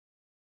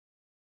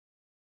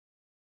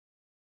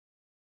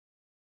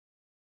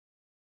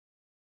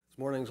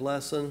Morning's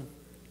lesson,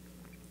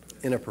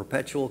 in a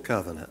perpetual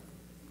covenant.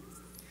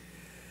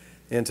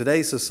 In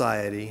today's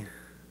society,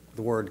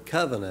 the word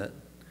covenant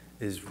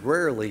is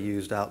rarely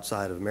used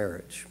outside of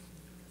marriage.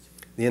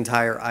 The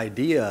entire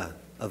idea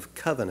of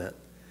covenant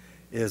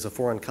is a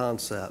foreign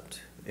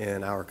concept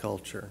in our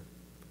culture.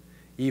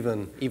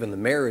 Even the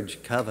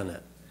marriage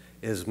covenant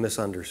is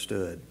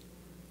misunderstood.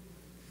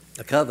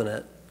 A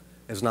covenant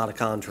is not a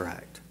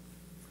contract.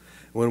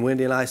 When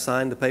Wendy and I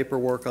signed the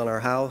paperwork on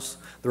our house,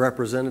 the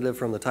representative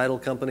from the title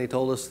company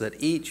told us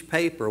that each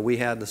paper we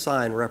had to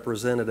sign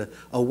represented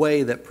a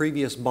way that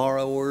previous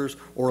borrowers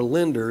or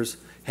lenders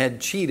had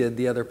cheated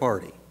the other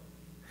party.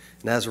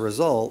 And as a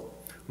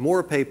result,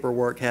 more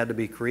paperwork had to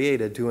be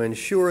created to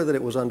ensure that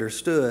it was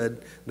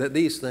understood that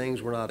these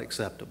things were not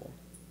acceptable.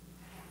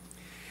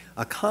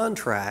 A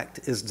contract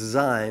is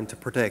designed to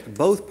protect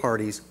both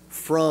parties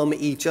from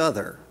each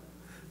other,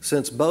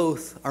 since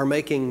both are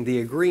making the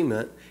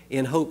agreement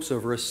in hopes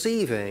of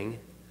receiving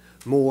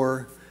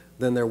more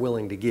than they're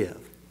willing to give.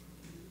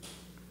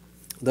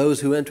 Those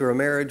who enter a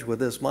marriage with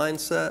this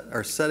mindset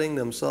are setting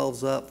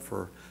themselves up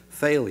for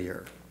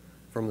failure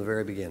from the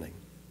very beginning.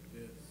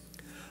 Yes.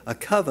 A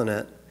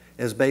covenant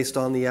is based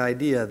on the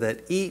idea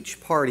that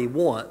each party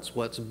wants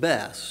what's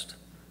best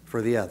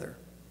for the other.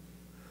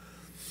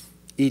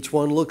 Each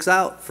one looks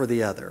out for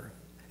the other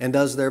and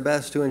does their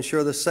best to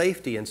ensure the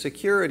safety and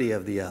security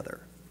of the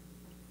other.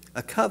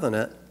 A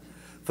covenant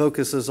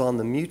focuses on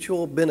the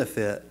mutual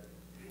benefit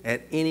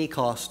at any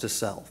cost to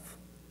self.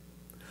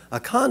 A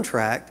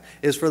contract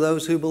is for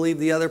those who believe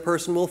the other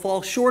person will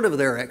fall short of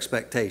their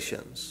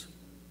expectations.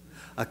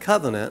 A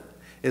covenant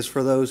is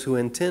for those who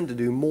intend to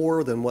do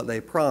more than what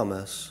they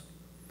promise,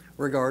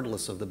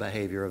 regardless of the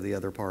behavior of the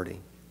other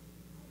party.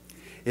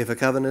 If a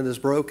covenant is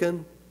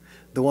broken,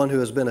 the one who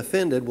has been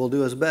offended will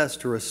do his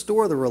best to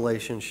restore the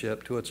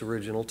relationship to its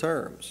original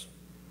terms.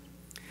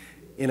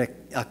 In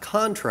a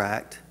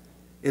contract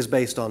is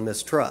based on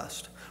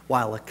mistrust,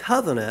 while a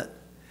covenant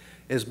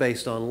is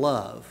based on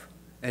love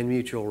and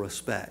mutual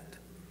respect.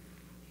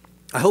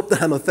 I hope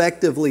that I'm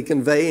effectively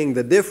conveying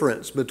the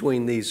difference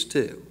between these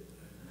two,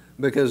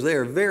 because they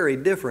are very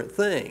different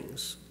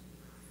things.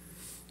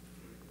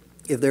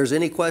 If there's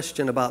any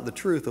question about the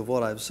truth of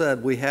what I've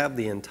said, we have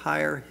the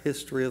entire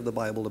history of the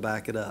Bible to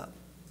back it up.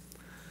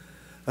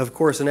 Of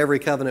course, in every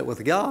covenant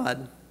with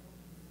God,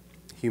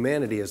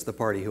 humanity is the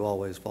party who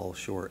always falls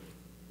short.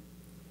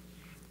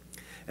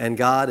 And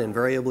God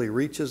invariably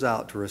reaches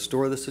out to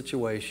restore the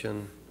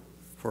situation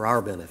for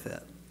our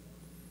benefit.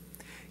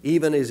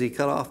 Even as He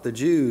cut off the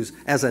Jews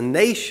as a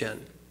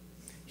nation,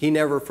 He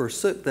never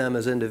forsook them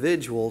as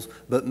individuals,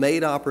 but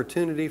made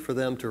opportunity for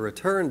them to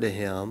return to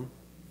Him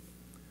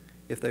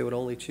if they would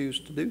only choose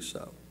to do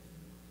so.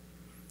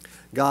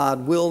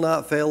 God will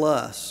not fail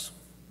us,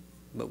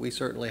 but we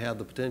certainly have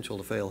the potential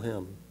to fail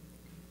Him.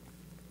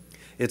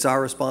 It's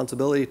our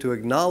responsibility to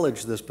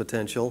acknowledge this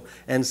potential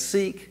and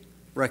seek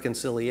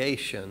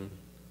reconciliation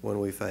when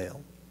we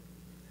fail.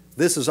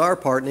 This is our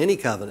part in any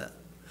covenant,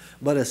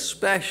 but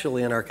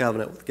especially in our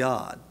covenant with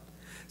God,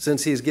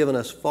 since He's given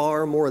us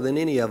far more than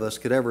any of us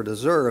could ever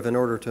deserve in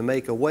order to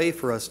make a way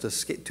for us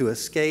to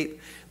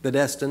escape the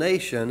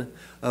destination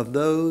of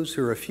those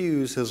who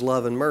refuse His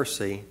love and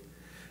mercy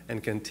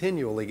and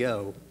continually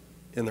go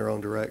in their own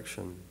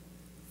direction.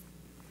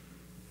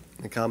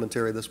 In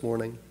commentary this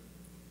morning,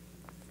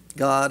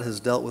 God has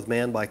dealt with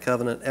man by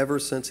covenant ever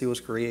since he was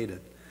created.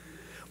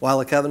 While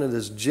a covenant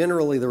is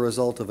generally the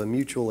result of a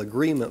mutual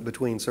agreement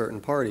between certain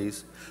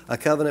parties, a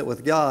covenant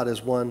with God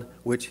is one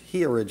which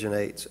He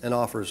originates and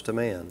offers to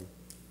man.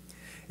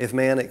 If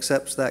man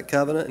accepts that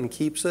covenant and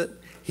keeps it,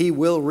 he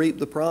will reap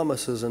the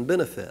promises and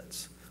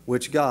benefits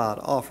which God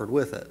offered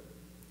with it.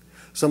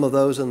 Some of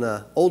those in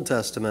the Old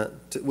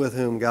Testament with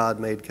whom God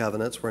made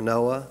covenants were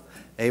Noah,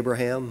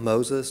 Abraham,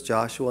 Moses,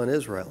 Joshua, and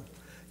Israel.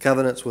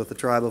 Covenants with the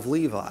tribe of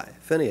Levi,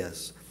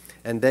 Phinehas,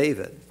 and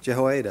David,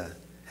 Jehoiada,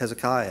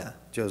 Hezekiah,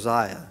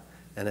 Josiah,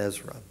 and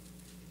Ezra.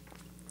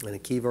 And a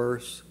key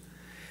verse,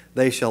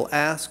 they shall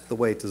ask the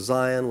way to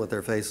Zion with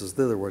their faces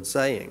thitherward,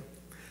 saying,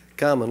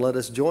 come and let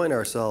us join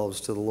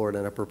ourselves to the Lord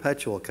in a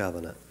perpetual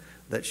covenant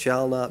that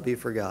shall not be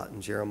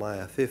forgotten.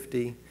 Jeremiah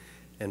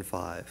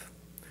 50:5.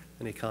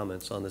 Any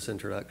comments on this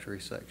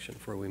introductory section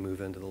before we move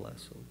into the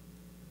lesson?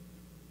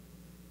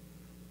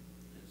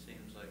 It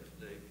seems like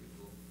today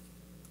people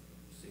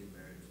see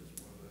marriage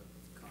as more of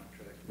a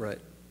contract. Right.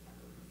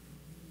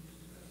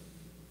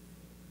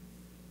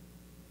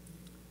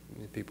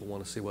 People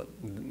want to see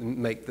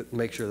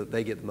make sure that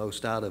they get the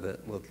most out of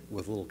it with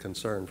little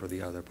concern for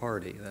the other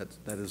party.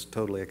 That is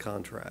totally a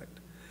contract.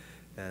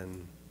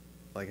 And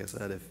like I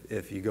said,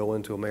 if you go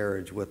into a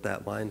marriage with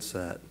that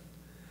mindset,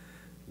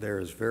 there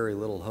is very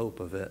little hope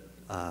of it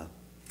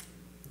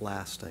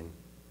lasting.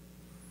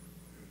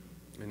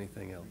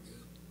 Anything else?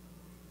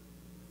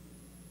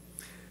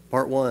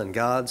 Part 1,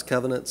 God's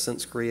covenant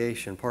since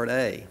creation. Part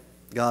A,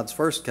 God's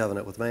first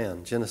covenant with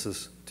man,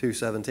 Genesis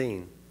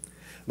 2:17.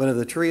 But of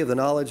the tree of the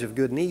knowledge of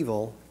good and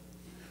evil,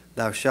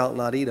 thou shalt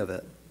not eat of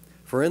it.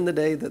 For in the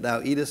day that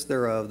thou eatest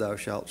thereof, thou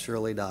shalt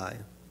surely die.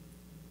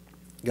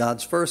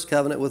 God's first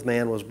covenant with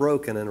man was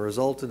broken and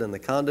resulted in the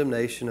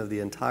condemnation of the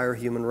entire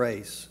human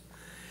race.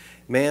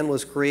 Man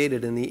was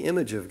created in the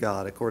image of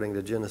God, according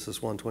to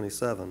Genesis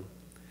 1:27,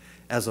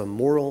 as a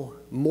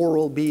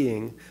moral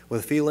being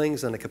with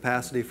feelings and a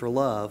capacity for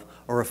love,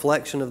 a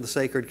reflection of the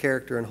sacred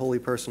character and holy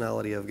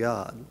personality of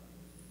God.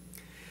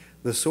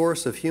 The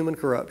source of human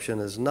corruption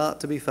is not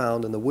to be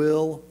found in the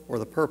will or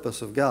the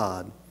purpose of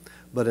God,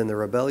 but in the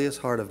rebellious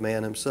heart of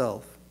man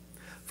himself.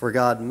 For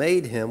God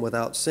made him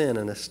without sin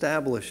and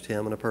established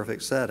him in a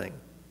perfect setting.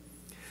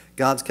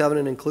 God's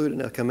covenant included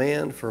a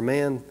command for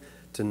man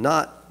to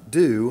not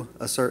do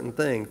a certain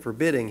thing,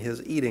 forbidding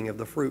his eating of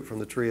the fruit from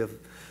the tree of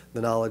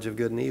the knowledge of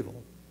good and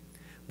evil.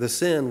 The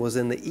sin was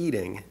in the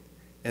eating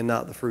and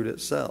not the fruit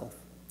itself,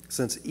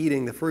 since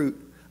eating the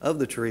fruit of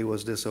the tree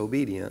was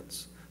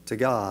disobedience to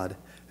God,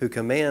 who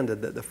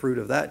commanded that the fruit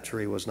of that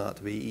tree was not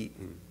to be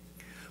eaten.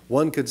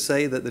 One could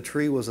say that the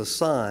tree was a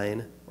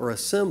sign or a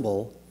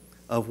symbol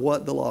of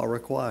what the law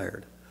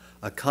required,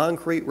 a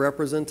concrete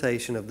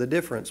representation of the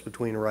difference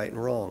between right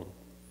and wrong.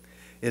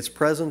 Its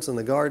presence in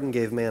the garden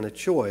gave man a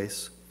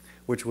choice,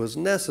 which was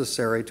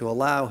necessary to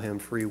allow him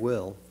free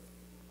will.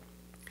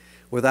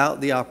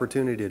 Without the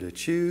opportunity to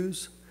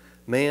choose,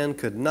 man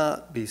could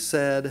not be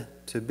said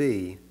to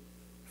be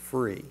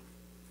free.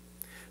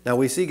 Now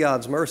we see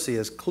God's mercy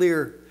as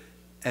clearly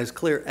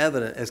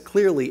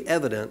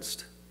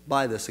evidenced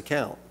by this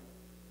account.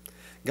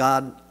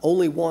 God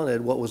only wanted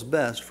what was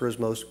best for his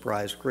most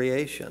prized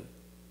creation,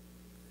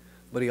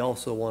 but he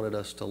also wanted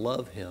us to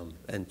love him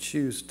and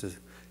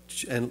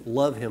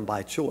love him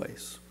by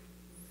choice.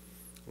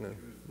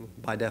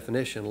 By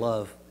definition,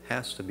 love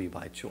has to be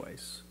by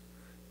choice.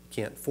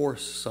 You can't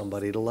force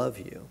somebody to love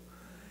you.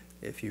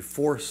 If you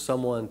force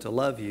someone to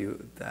love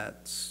you,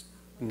 that's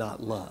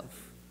not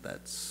love.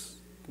 That's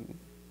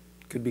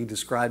could be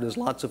described as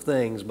lots of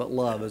things, but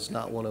love is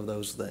not one of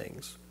those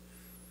things.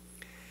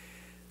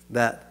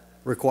 That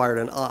required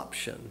an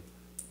option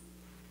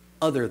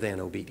other than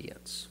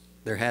obedience.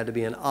 There had to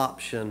be an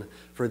option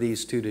for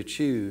these two to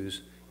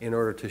choose in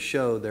order to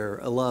show their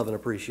love and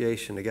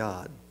appreciation to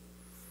God.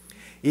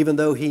 Even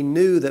though he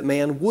knew that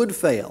man would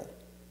fail,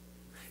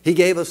 he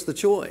gave us the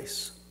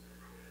choice,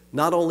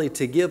 not only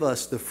to give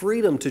us the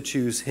freedom to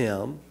choose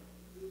him,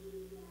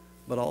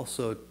 but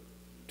also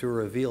to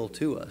reveal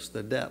to us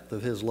the depth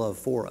of his love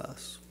for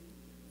us.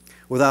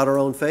 Without our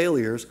own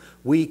failures,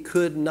 we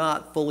could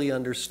not fully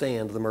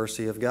understand the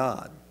mercy of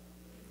God.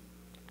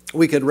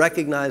 We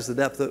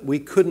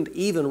couldn't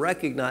even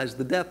recognize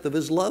the depth of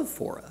his love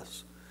for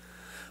us.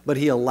 But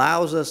he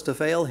allows us to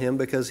fail him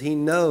because he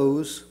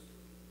knows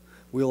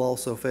we'll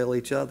also fail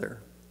each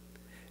other.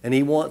 And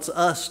he wants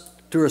us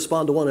to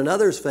respond to one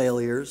another's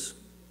failures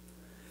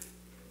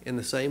in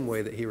the same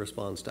way that he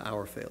responds to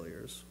our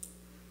failures.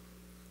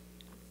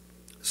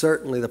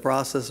 Certainly the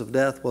process of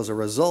death was a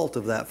result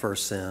of that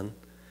first sin,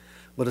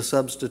 but a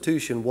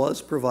substitution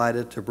was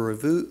provided to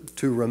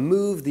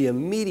remove the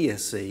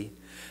immediacy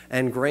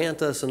and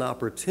grant us an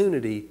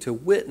opportunity to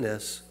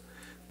witness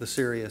the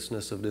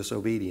seriousness of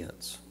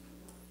disobedience.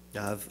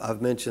 Now,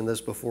 I've mentioned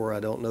this before. I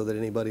don't know that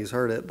anybody's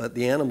heard it, but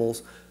the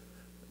animals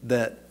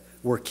that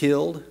were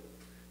killed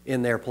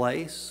in their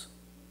place,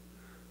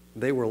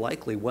 they were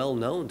likely well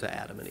known to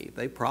Adam and Eve.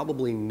 They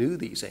probably knew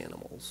these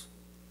animals.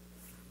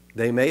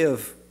 They may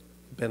have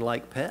been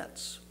like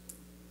pets.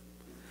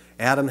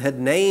 Adam had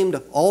named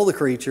all the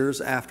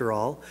creatures, after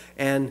all,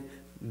 and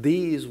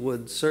these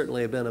would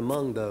certainly have been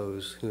among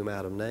those whom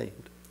Adam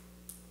named.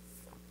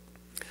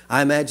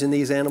 I imagine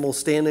these animals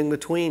standing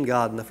between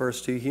God and the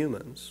first two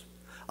humans.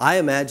 I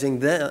imagine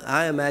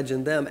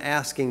them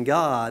asking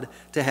God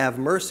to have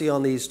mercy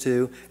on these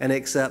two and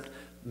accept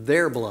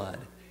their blood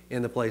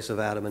in the place of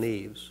Adam and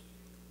Eve's.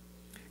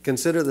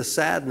 Consider the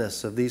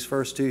sadness of these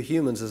first two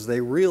humans as they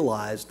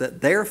realized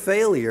that their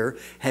failure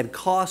had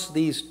cost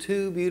these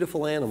two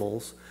beautiful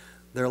animals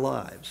their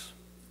lives.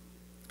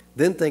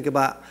 Then think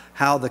about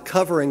how the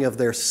covering of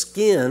their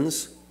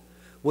skins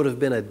would have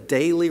been a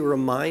daily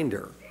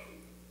reminder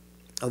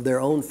of their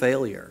own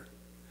failure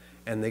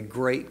and the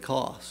great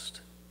cost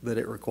that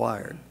it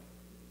required.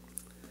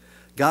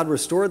 God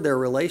restored their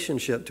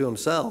relationship to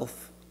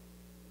himself,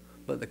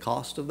 but the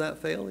cost of that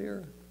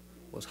failure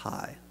was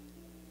high.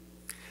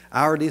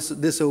 Our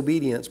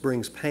disobedience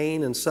brings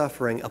pain and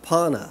suffering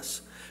upon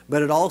us,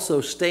 but it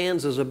also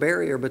stands as a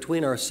barrier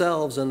between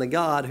ourselves and the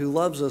God who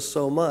loves us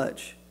so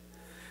much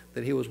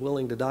that he was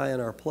willing to die in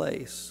our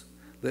place,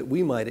 that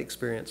we might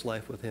experience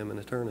life with him in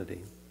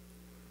eternity.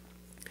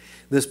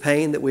 This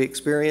pain that we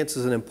experience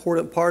is an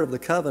important part of the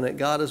covenant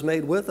God has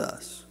made with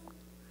us.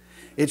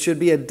 It should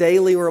be a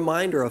daily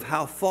reminder of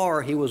how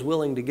far he was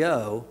willing to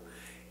go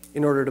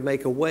in order to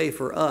make a way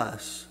for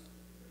us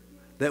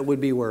that would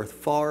be worth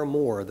far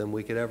more than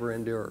we could ever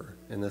endure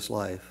in this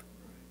life.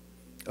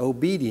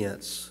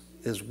 Obedience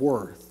is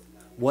worth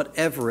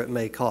whatever it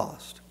may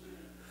cost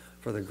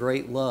for the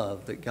great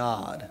love that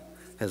God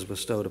has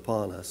bestowed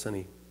upon us.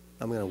 And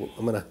I'm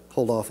going to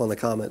hold off on the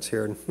comments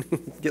here and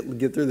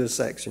get through this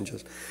section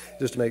just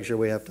to make sure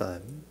we have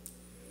time.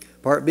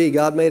 Part B,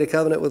 God made a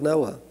covenant with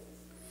Noah.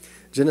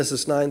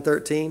 Genesis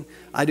 9:13,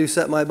 I do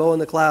set my bow in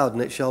the cloud,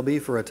 and it shall be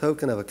for a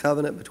token of a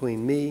covenant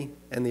between me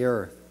and the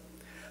earth.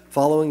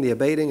 Following the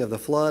abating of the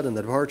flood and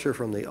the departure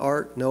from the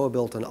ark, Noah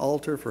built an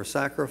altar for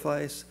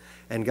sacrifice,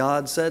 and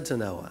God said to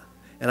Noah,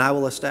 and I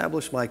will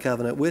establish my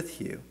covenant with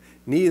you.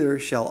 Neither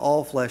shall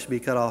all flesh be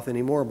cut off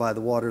any more by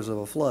the waters of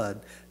a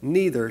flood,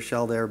 neither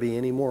shall there be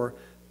any more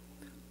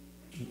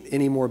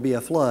be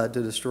a flood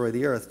to destroy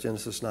the earth.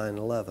 Genesis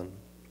 9:11.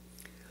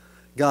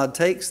 God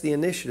takes the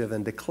initiative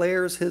and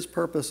declares his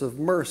purpose of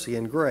mercy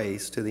and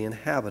grace to the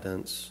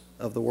inhabitants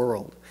of the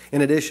world.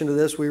 In addition to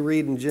this, we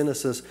read in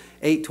Genesis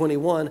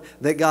 8:21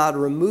 that God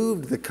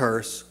removed the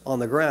curse on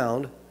the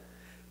ground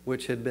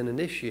which had been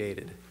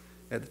initiated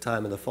at the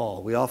time of the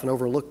fall. We often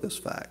overlook this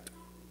fact.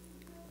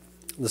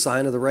 The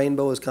sign of the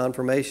rainbow is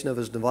confirmation of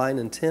his divine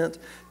intent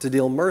to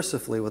deal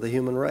mercifully with the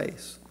human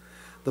race.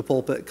 The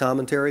pulpit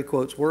commentary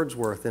quotes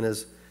Wordsworth in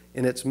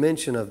its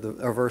mention of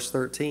verse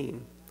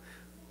 13.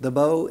 The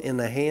bow in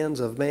the hands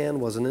of man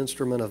was an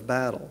instrument of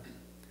battle,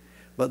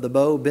 but the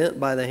bow bent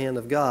by the hand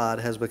of God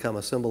has become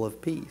a symbol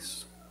of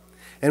peace.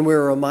 And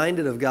we're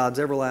reminded of God's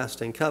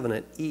everlasting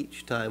covenant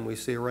each time we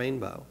see a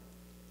rainbow.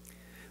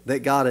 That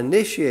God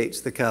initiates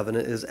the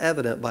covenant is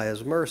evident by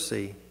his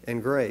mercy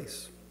and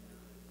grace,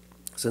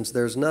 since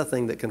there's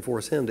nothing that can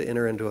force him to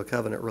enter into a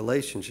covenant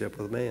relationship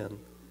with man.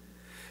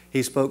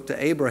 He spoke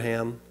to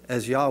Abraham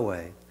as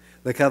Yahweh,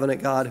 the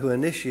covenant God who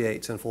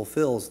initiates and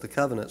fulfills the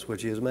covenants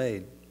which he has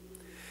made.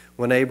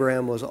 When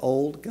Abraham was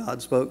old,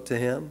 God spoke to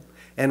him.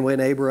 And when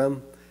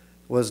Abraham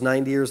was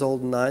 90 years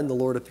old and 9, the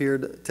Lord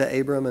appeared to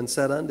Abram and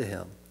said unto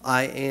him,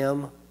 I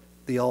am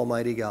the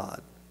Almighty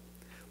God.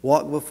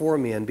 Walk before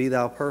me and be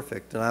thou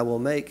perfect, and I will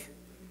make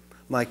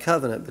my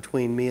covenant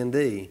between me and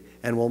thee,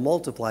 and will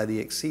multiply thee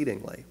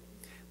exceedingly.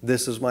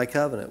 This is my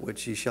covenant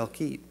which ye shall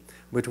keep,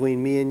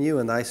 between me and you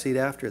and thy seed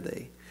after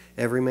thee.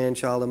 Every man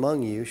child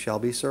among you shall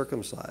be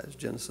circumcised.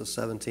 Genesis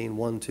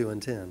 17:1, 2,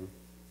 and 10.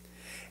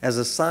 As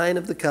a sign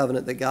of the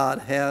covenant that God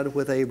had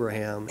with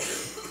Abraham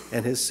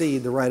and his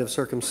seed, the rite of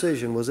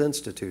circumcision was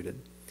instituted.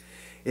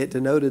 It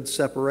denoted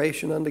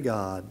separation unto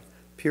God,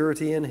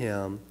 purity in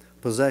him,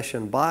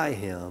 possession by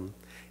him,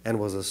 and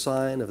was a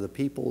sign of the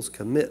people's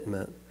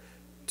commitment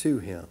to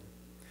him.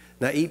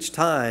 Now, each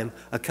time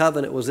a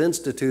covenant was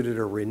instituted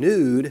or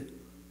renewed,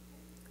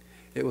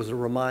 it was a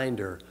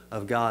reminder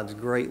of God's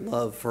great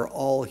love for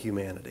all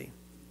humanity.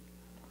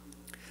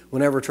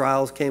 Whenever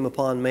trials came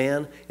upon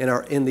man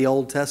in the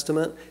Old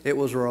Testament, it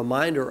was a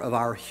reminder of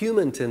our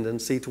human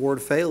tendency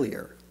toward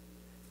failure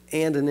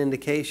and an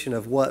indication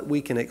of what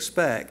we can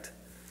expect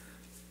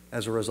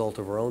as a result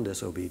of our own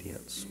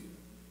disobedience.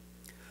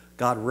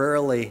 God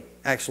rarely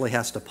actually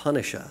has to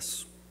punish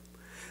us.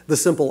 The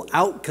simple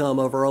outcome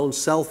of our own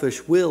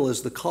selfish will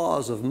is the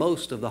cause of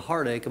most of the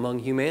heartache among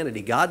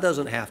humanity. God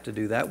doesn't have to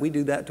do that. We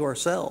do that to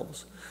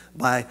ourselves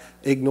by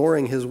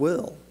ignoring his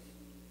will.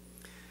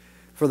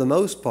 For the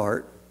most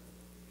part,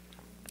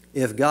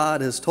 if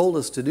God has told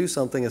us to do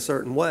something a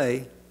certain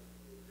way,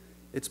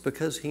 it's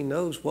because he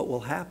knows what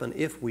will happen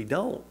if we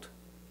don't.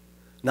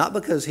 Not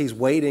because he's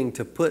waiting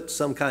to put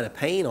some kind of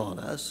pain on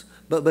us,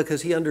 but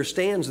because he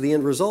understands the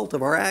end result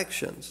of our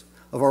actions,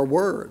 of our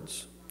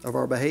words, of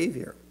our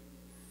behavior.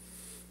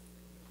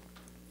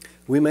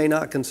 We may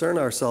not concern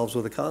ourselves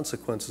with the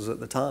consequences at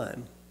the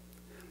time,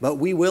 but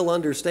we will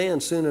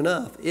understand soon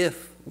enough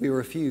if we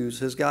refuse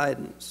his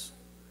guidance.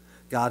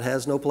 God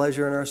has no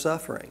pleasure in our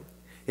suffering.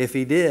 If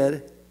he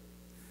did,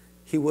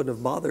 he wouldn't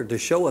have bothered to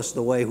show us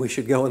the way we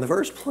should go in the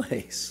first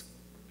place.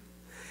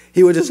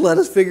 He would just let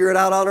us figure it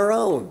out on our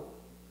own.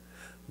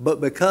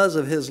 But because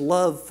of his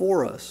love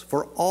for us,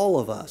 for all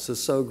of us,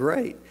 is so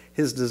great,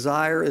 his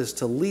desire is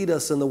to lead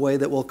us in the way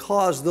that will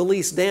cause the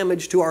least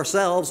damage to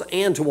ourselves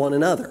and to one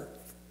another.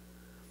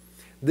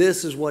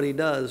 This is what he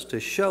does to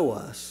show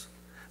us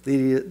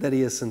that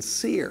he is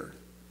sincere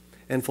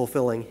in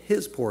fulfilling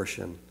his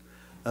portion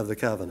of the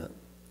covenant.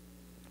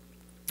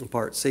 In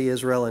part C,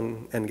 Israel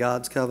and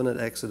God's covenant,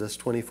 Exodus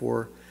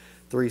 24,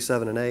 3,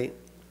 7, and 8.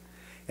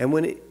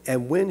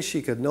 And when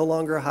she could no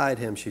longer hide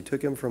him, she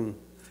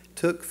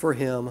took for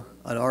him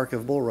an ark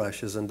of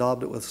bulrushes and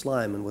daubed it with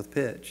slime and with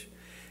pitch,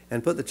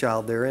 and put the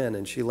child therein,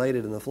 and she laid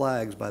it in the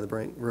flags by the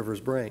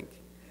river's brink.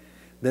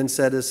 Then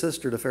said his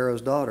sister to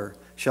Pharaoh's daughter,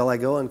 Shall I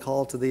go and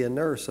call to thee a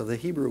nurse of the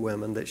Hebrew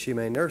women, that she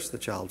may nurse the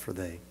child for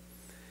thee?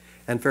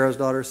 And Pharaoh's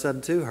daughter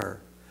said to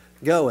her,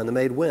 Go. And the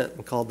maid went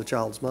and called the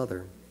child's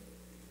mother.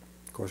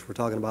 Of course, we're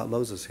talking about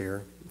Moses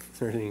here, if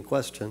there's any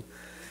question.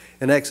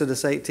 In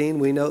Exodus 18,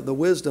 we note the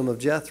wisdom of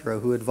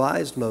Jethro, who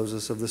advised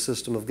Moses of the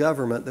system of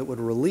government that would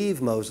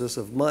relieve Moses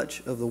of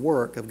much of the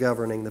work of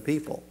governing the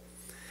people.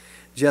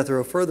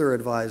 Jethro further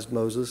advised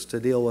Moses to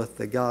deal with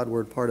the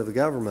Godward part of the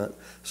government,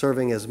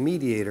 serving as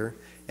mediator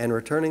and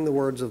returning the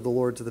words of the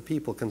Lord to the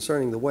people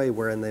concerning the way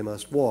wherein they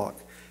must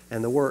walk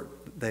and the work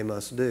they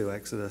must do,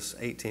 Exodus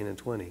 18 and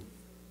 20.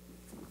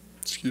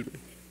 Excuse me.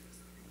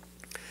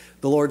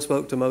 The Lord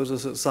spoke to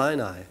Moses at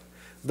Sinai,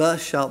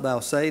 Thus shalt thou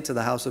say to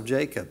the house of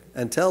Jacob,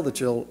 and tell the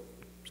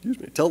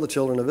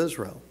children of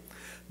Israel,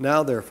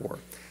 Now therefore,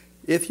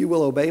 If you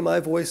will obey my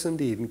voice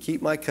indeed and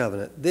keep my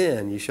covenant,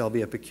 then ye shall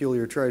be a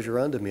peculiar treasure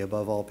unto me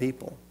above all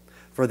people.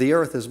 For the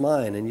earth is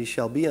mine, and ye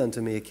shall be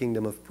unto me a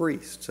kingdom of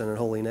priests and an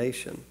holy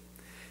nation.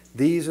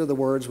 These are the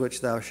words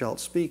which thou shalt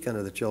speak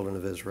unto the children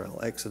of Israel.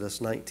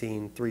 Exodus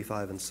 19, 3,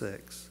 5, and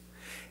 6.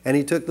 And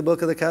he took the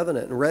book of the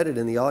covenant and read it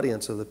in the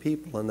audience of the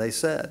people. And they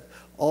said,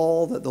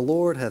 All that the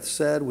Lord hath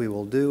said we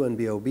will do and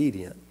be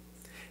obedient.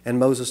 And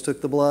Moses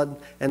took the blood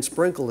and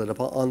sprinkled it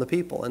on the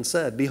people and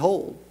said,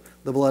 Behold,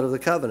 the blood of the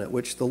covenant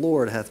which the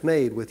Lord hath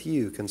made with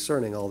you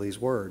concerning all these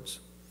words.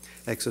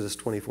 Exodus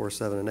 24,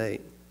 7 and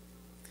 8.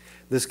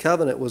 This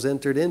covenant was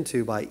entered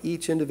into by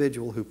each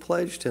individual who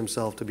pledged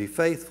himself to be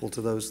faithful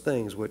to those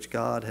things which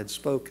God had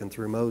spoken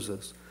through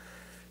Moses.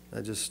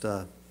 I just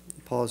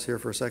pause here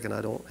for a second.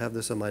 I don't have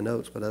this in my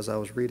notes, but as I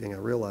was reading, I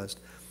realized.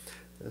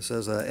 It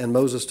says, and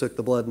Moses took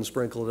the blood and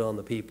sprinkled it on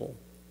the people.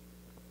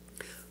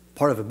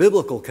 Part of a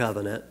biblical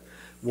covenant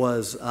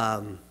was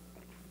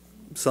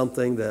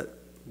something that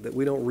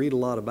we don't read a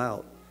lot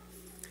about,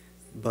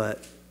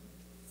 but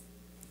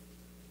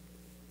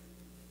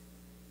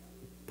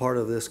part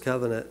of this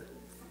covenant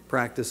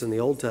practice in the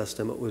Old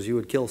Testament was you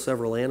would kill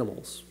several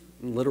animals,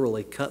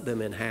 literally cut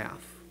them in half,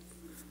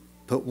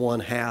 put one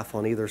half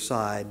on either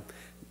side,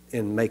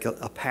 and make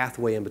a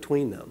pathway in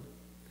between them.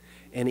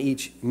 And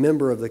each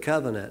member of the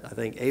covenant, I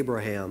think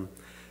Abraham,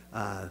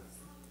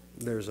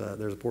 there's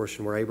a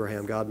portion where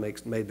God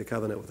made the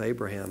covenant with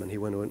Abraham, and he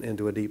went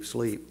into a deep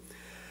sleep.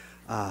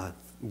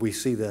 We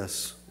see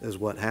this as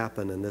what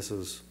happened, and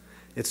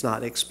it's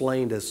not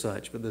explained as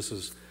such, but this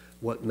is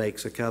what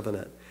makes a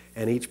covenant.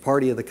 And each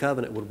party of the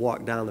covenant would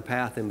walk down the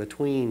path in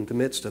between the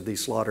midst of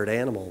these slaughtered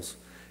animals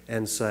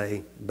and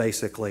say,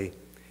 basically,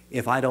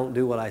 if I don't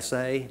do what I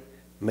say,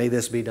 may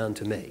this be done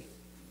to me.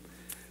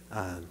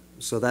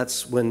 So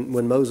that's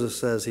when Moses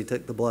says he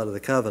took the blood of the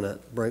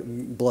covenant,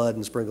 blood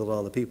and sprinkled it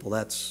on the people,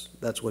 that's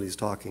what he's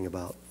talking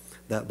about.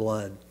 That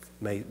blood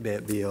may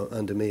be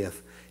unto me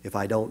if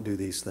I don't do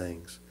these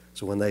things.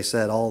 So when they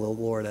said, all the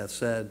Lord hath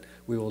said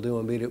we will do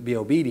and be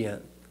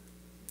obedient,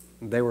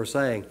 they were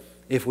saying,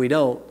 if we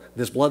don't,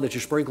 this blood that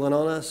you're sprinkling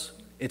on us,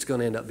 it's going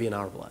to end up being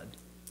our blood.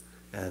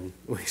 And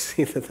we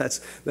see that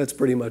that's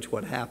pretty much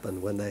what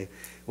happened when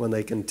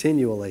they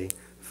continually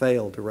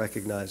failed to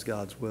recognize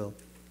God's will.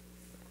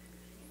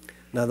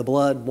 Now the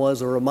blood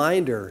was a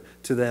reminder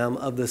to them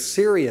of the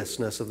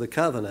seriousness of the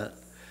covenant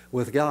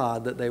with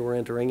God that they were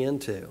entering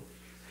into.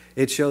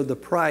 It showed the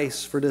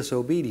price for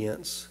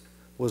disobedience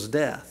was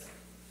death.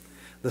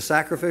 The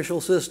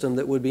sacrificial system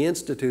that would be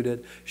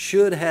instituted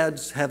should have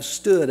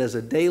stood as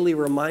a daily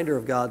reminder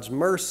of God's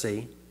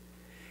mercy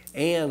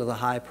and the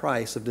high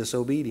price of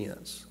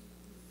disobedience.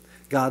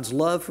 God's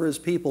love for his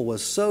people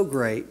was so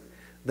great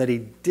that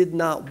he did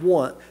not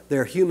want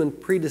their human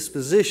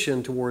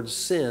predisposition towards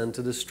sin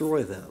to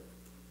destroy them.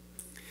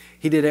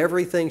 He did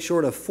everything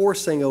short of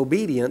forcing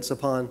obedience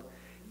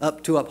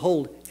to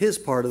uphold his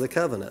part of the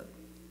covenant.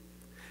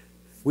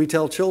 We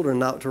tell children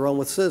not to run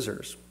with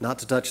scissors, not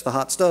to touch the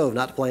hot stove,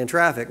 not to play in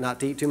traffic,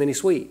 not to eat too many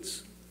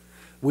sweets.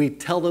 We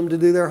tell them to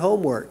do their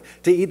homework,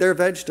 to eat their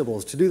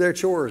vegetables, to do their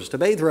chores, to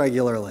bathe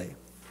regularly.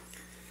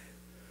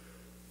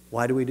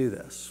 Why do we do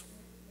this?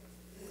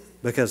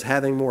 Because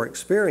having more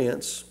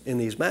experience in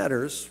these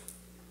matters,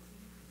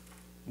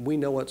 we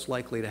know what's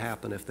likely to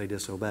happen if they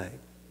disobey.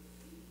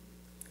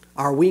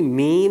 Are we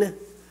mean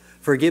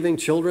for giving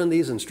children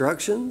these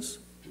instructions?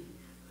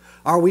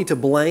 Are we to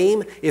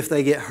blame if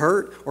they get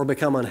hurt or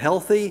become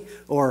unhealthy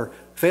or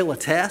fail a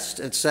test,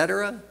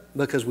 etc.,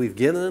 because we've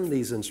given them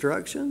these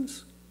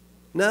instructions?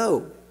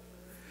 No.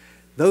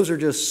 Those are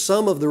just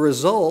some of the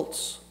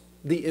results,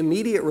 the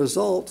immediate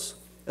results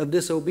of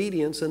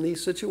disobedience in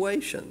these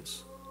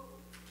situations.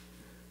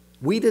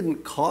 We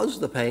didn't cause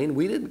the pain.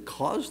 We didn't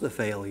cause the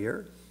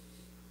failure.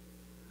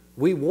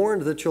 We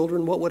warned the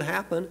children what would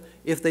happen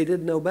if they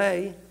didn't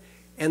obey.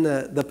 And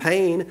the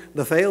pain,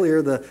 the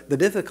failure, the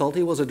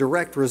difficulty was a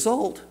direct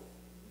result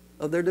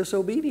of their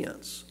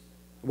disobedience.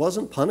 It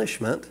wasn't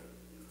punishment.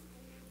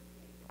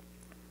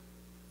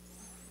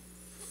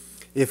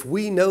 If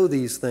we know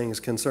these things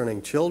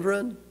concerning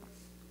children,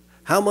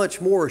 how much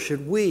more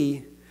should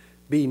we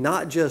be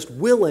not just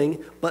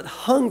willing, but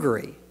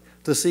hungry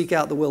to seek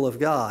out the will of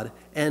God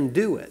and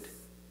do it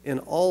in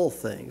all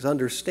things,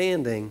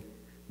 understanding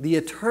the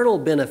eternal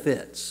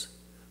benefits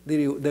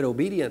that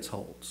obedience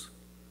holds.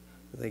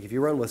 I think if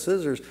you run with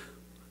scissors,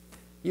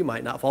 you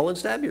might not fall and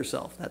stab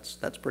yourself.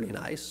 That's pretty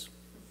nice.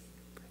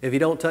 If you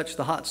don't touch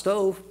the hot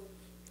stove,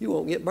 you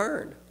won't get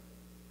burned.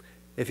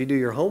 If you do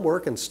your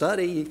homework and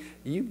study,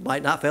 you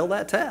might not fail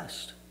that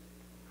test.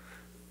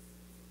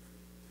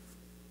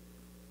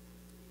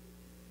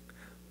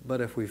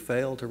 But if we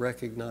fail to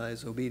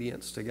recognize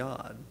obedience to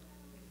God,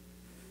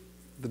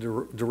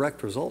 the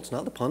direct results,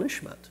 not the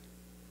punishment,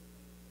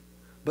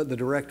 but the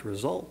direct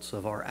results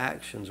of our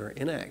actions or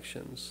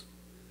inactions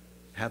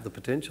have the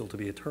potential to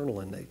be eternal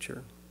in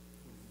nature.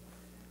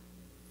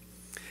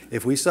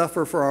 If we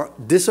suffer for our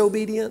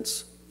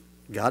disobedience,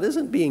 God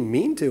isn't being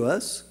mean to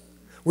us.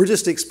 We're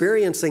just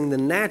experiencing the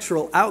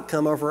natural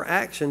outcome of our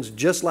actions,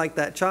 just like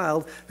that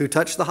child who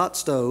touched the hot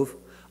stove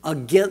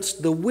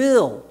against the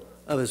will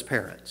of his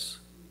parents.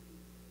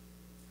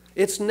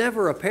 It's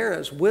never a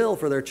parent's will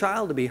for their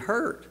child to be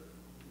hurt.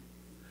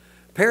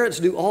 Parents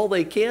do all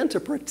they can to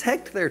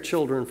protect their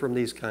children from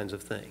these kinds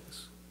of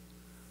things.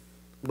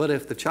 But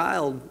if the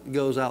child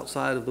goes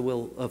outside of the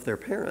will of their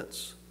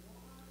parents,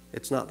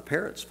 it's not the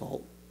parents'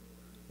 fault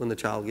when the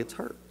child gets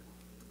hurt.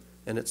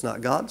 And it's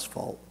not God's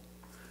fault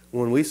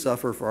when we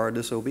suffer for our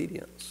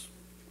disobedience.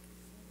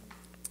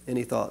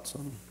 Any thoughts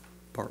on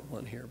part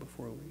one here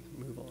before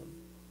we move on?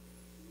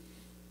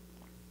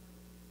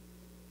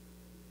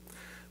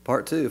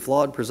 Part two,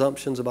 flawed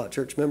presumptions about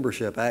church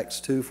membership,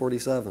 Acts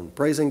 2:47.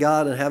 Praising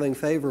God and having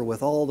favor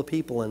with all the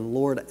people, and the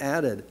Lord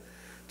added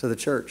to the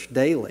church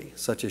daily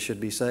such as should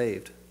be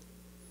saved.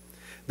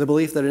 The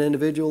belief that an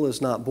individual is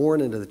not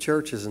born into the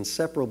church is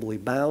inseparably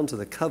bound to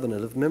the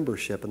covenant of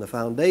membership, and the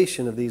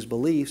foundation of these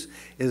beliefs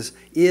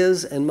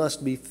is and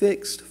must be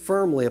fixed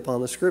firmly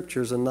upon the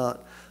Scriptures and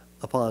not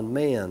upon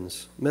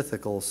man's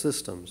mythical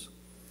systems.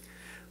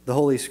 The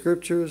Holy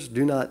Scriptures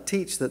do not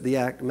teach that the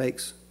act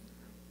makes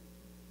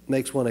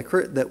one a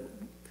The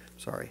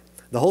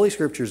Holy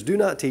Scriptures do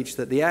not teach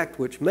that the act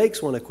which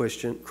makes one a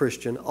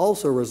Christian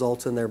also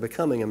results in their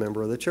becoming a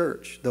member of the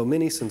church, though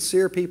many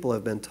sincere people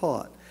have been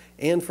taught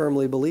and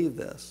firmly believe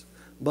this.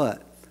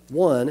 But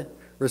 1,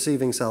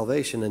 receiving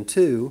salvation, and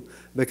 2,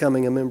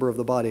 becoming a member of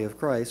the body of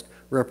Christ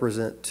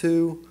represent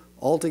two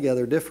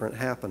altogether different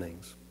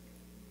happenings.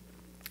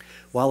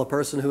 While a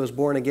person who is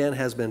born again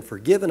has been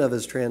forgiven of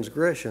his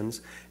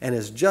transgressions and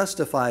is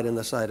justified in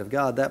the sight of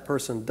God, that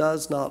person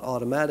does not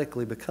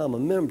automatically become a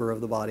member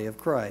of the body of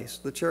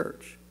Christ, the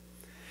church.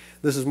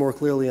 This is more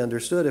clearly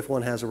understood if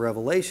one has a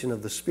revelation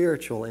of the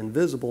spiritual,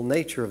 invisible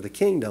nature of the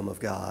kingdom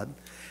of God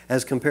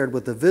as compared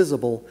with the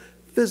visible,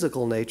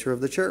 physical nature of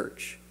the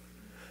church.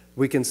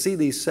 We can see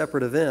these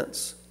separate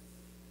events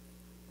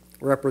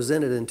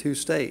represented in two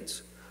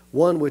states,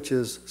 one which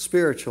is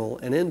spiritual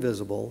and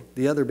invisible,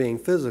 the other being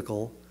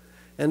physical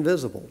and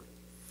visible.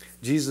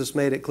 Jesus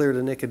made it clear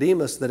to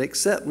Nicodemus that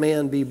except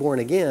man be born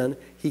again,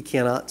 he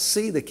cannot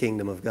see the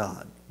kingdom of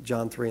God,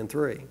 John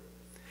 3:3.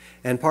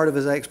 And part of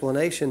his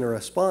explanation or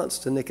response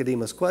to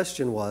Nicodemus'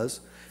 question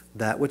was,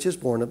 that which is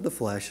born of the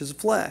flesh is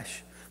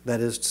flesh. That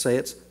is to say,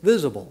 it's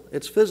visible,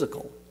 it's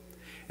physical.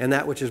 And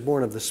that which is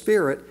born of the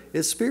Spirit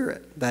is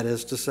spirit. That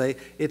is to say,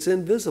 it's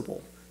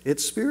invisible,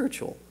 it's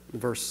spiritual.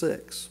 Verse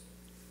 6.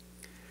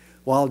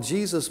 While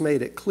Jesus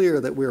made it clear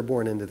that we are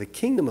born into the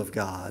kingdom of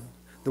God,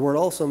 the Word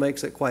also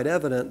makes it quite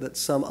evident that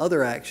some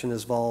other action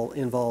is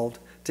involved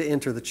to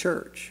enter the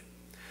church.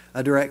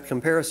 A direct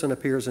comparison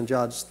appears in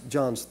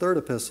John's third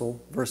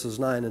epistle, verses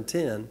 9 and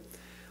 10,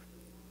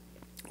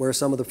 where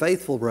some of the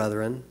faithful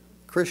brethren,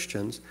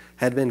 Christians,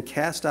 had been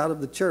cast out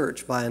of the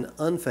church by an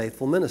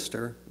unfaithful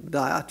minister,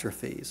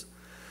 Diotrephes,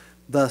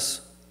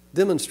 thus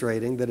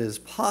demonstrating that it is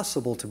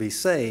possible to be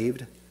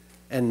saved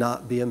and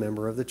not be a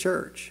member of the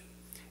church.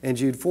 In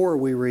Jude 4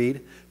 we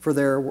read, "For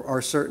there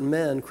are certain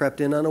men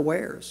crept in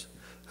unawares,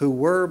 who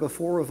were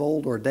before of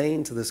old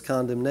ordained to this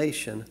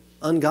condemnation,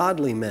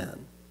 ungodly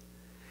men."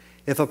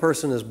 If a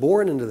person is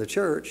born into the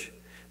church,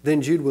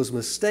 then Jude was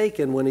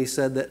mistaken when he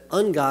said that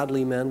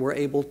ungodly men were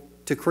able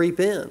to creep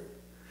in.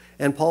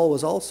 And Paul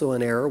was also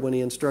in error when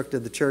he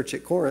instructed the church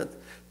at Corinth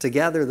to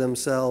gather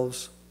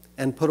themselves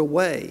and put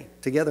away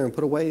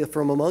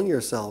from among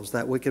yourselves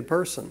that wicked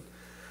person.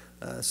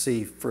 That's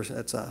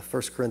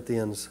 1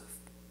 Corinthians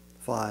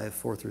 5,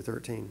 4 through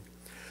 13.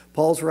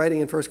 Paul's writing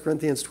in 1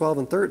 Corinthians 12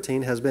 and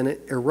 13 has been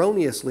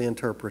erroneously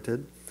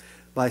interpreted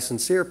by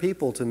sincere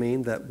people to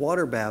mean that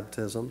water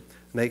baptism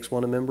makes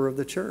one a member of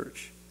the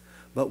church.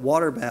 But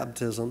water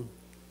baptism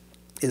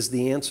is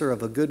the answer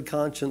of a good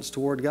conscience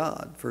toward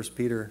God, 1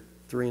 Peter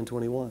 3 and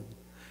 21,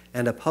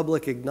 and a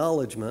public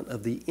acknowledgement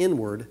of the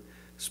inward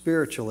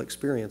spiritual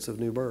experience of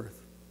new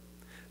birth.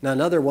 Now,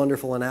 another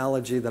wonderful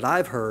analogy that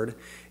I've heard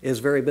is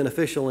very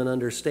beneficial in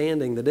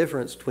understanding the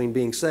difference between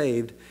being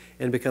saved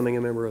and becoming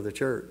a member of the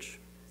church.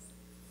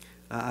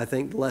 I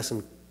think the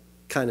lesson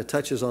kind of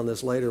touches on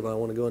this later, but I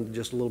want to go into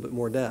just a little bit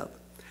more depth.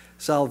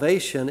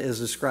 Salvation is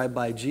described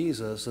by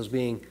Jesus as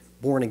being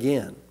born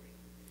again.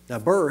 Now,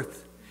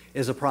 birth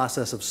is a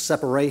process of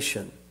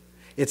separation.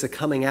 It's a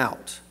coming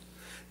out.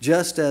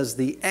 Just as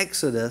the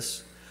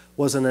Exodus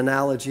was an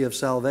analogy of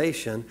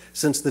salvation,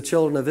 since the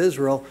children of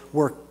Israel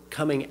were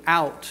coming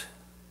out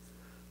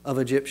of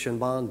Egyptian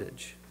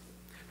bondage.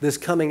 This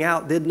coming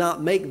out did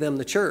not make them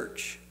the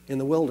church in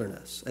the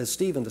wilderness, as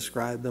Stephen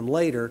described them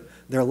later,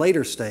 their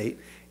later state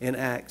in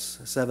Acts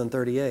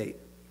 7:38.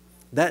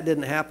 That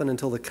didn't happen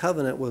until the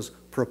covenant was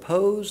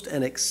proposed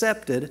and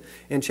accepted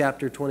in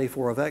chapter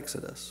 24 of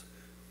Exodus.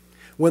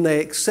 When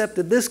they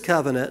accepted this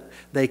covenant,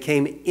 they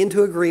came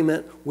into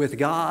agreement with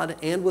God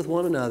and with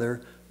one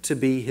another to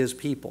be His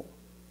people.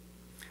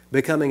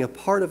 Becoming a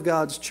part of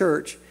God's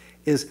church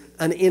is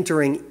an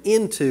entering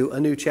into a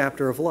new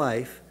chapter of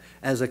life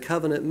as a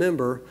covenant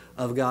member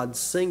of God's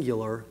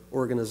singular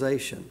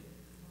organization.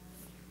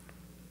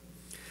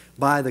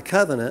 By the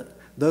covenant,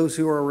 those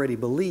who already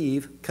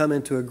believe come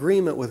into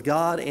agreement with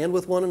God and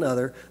with one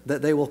another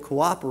that they will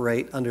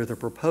cooperate under the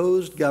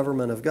proposed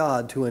government of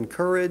God to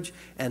encourage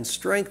and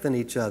strengthen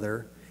each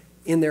other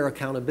in their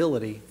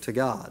accountability to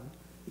God.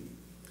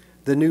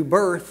 The new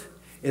birth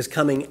is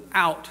coming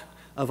out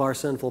of our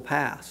sinful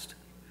past.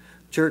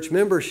 Church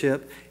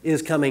membership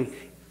is coming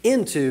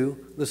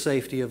into the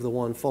safety of the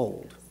one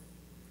fold.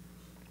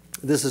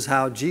 This is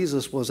how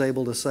Jesus was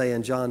able to say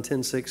in John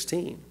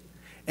 10:16,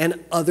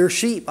 "And other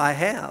sheep I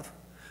have,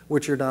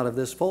 which are not of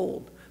this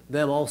fold.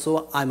 Them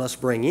also I must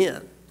bring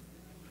in.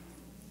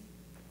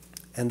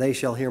 And they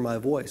shall hear my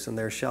voice, and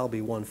there shall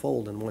be one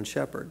fold and one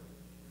shepherd."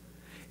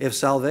 If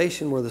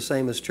salvation were the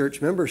same as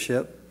church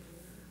membership,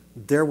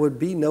 there would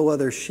be no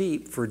other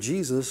sheep for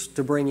Jesus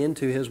to bring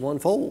into his one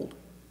fold.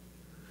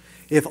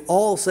 If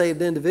all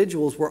saved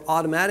individuals were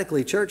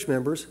automatically church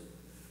members,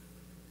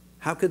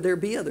 how could there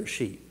be other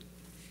sheep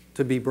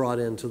to be brought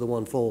into the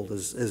one fold,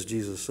 as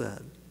Jesus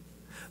said?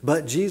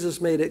 But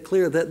Jesus made it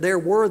clear that there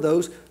were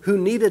those who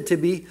needed to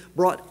be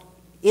brought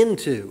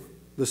into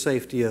the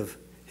safety of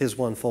his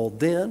one fold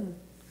then,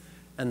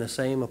 and the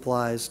same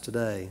applies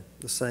today.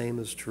 The same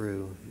is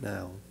true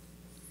now.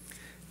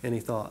 Any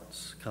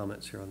thoughts,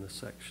 comments here on this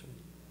section?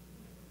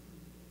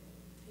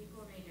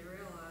 People need to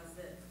realize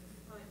that,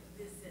 like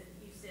this, that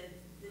you said,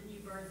 the new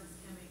birth is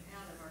coming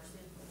out of our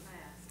sinful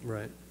past.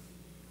 Right.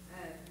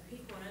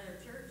 People in other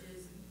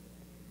churches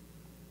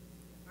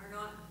are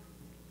not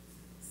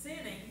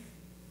sinning.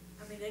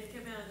 I mean, they've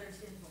come out of their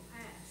sinful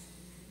past.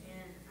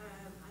 And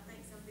I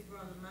think some people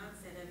are on the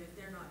mindset of if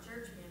they're not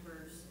church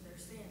members, they're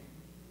sinning.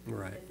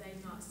 Right. If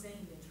they've not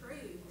seen the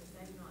truth, if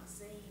they've not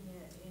seen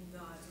it in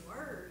God's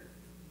Word,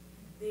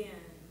 then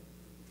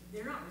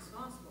they're not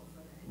responsible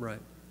for that.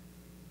 Right.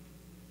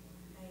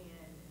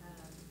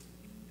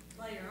 And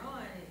later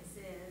on, it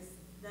says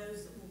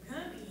those that will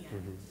come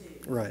in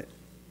too. Right.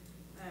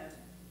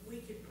 We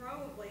could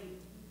probably,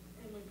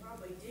 and we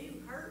probably do,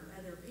 hurt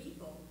other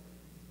people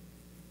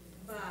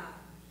by,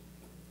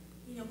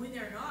 when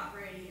they're not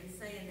ready and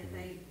saying that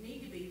they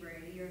need to be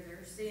ready, or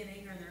they're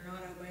sinning, or they're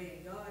not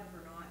obeying God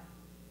for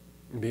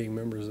not Being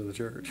members of the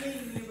church.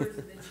 being members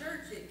of the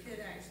church. It could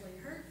actually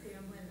hurt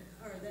them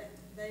or that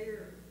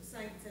they're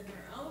saints in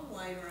their own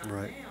way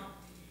right now.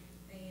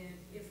 And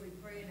if we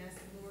pray and ask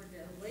the Lord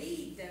to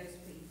lead those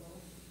people,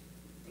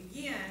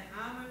 again,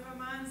 I'm of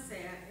a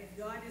mindset, if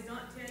God does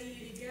not tell you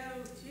to go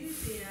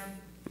to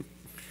them,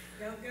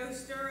 don't go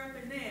stir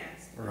up a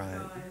nest. Right.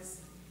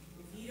 Because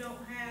if you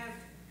don't have,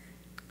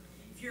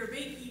 if you're a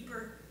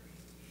beekeeper,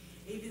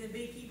 even the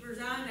beekeepers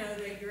I know,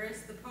 they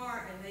dress the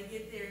part and they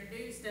get there and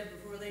do stuff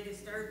before they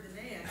disturb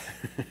the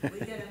nest. We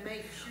gotta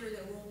make sure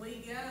that when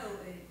we go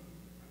and,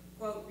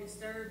 quote,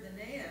 disturb the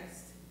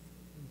nest,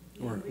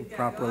 We're we've got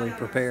properly God on our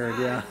prepared,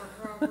 side, yeah.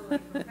 We're properly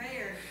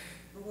prepared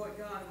for what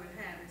God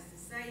would have us to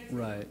say to.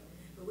 Right.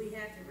 But we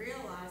have to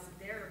realize that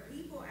there are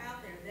people out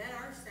there that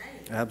are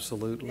saved.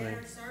 Absolutely. That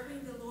are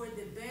serving the Lord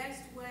the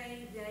best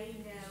way they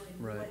know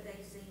and Right. what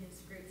they've seen in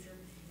Scripture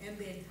and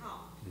been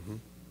taught. Mm-hmm.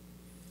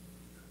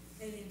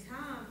 And in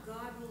time,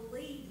 God will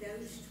lead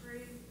those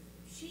true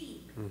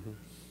sheep Mm-hmm.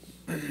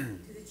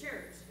 to the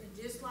church. And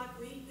just like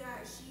we've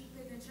got sheep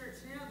in the church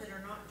now that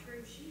are not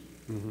true sheep,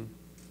 Mm-hmm.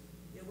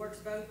 it works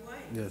both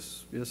ways.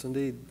 Yes. Yes,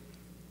 indeed.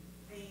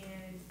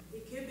 And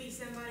it could be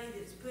somebody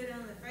that's put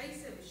on the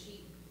face of a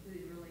sheep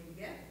who's really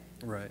together.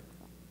 Right.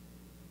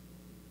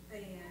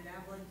 And I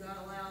believe God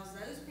allows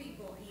those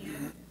people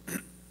in.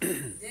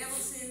 The devil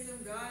sends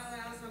them, God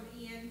allows them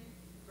in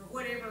for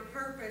whatever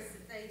purpose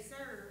that they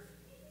serve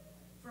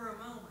for a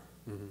moment.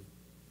 Mm-hmm.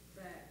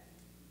 But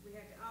we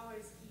have to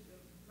always keep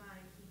in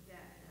mind, keep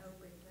that an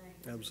open thing.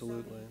 There's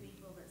Absolutely. so many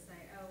people that say,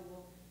 oh,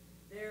 well,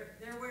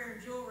 they're wearing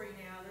jewelry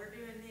now, they're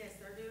doing this,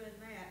 they're doing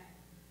that.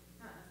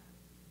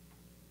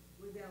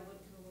 We've got to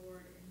look to the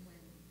Lord, and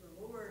when the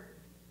Lord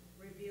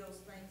reveals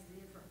things to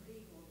different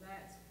people,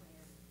 that's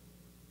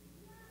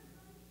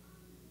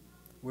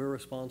We're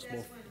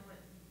responsible.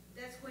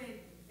 that's when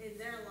in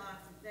their life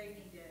that they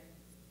need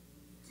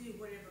to do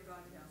whatever God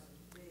tells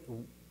them to do.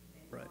 And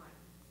Right. not,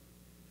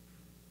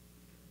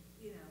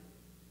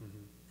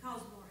 Mm-hmm.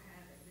 cause more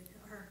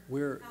havoc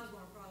We're- or cause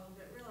more problems,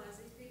 but realize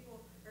these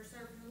people are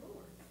serving the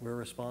Lord. We're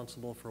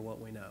responsible for what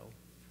we know.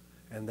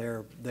 And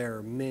there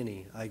are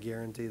many, I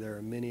guarantee there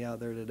are many out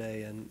there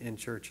today in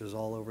churches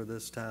all over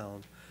this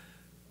town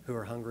who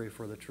are hungry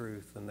for the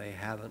truth, and they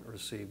haven't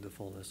received the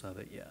fullness of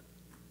it yet.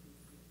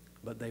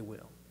 But they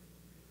will.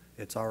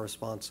 It's our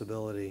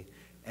responsibility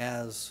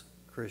as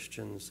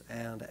Christians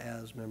and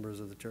as members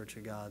of the Church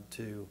of God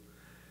to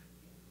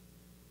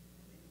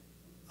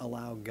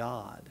allow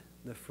God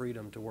the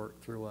freedom to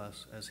work through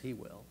us as He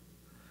will.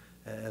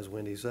 As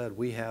Wendy said,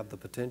 we have the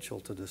potential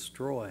to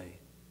destroy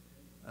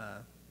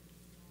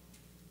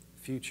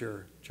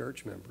future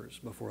church members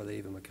before they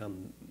even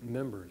become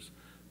members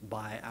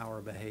by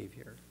our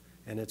behavior.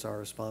 And it's our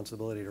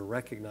responsibility to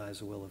recognize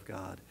the will of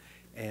God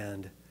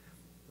and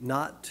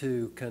not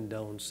to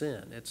condone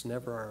sin. It's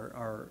never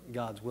our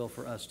God's will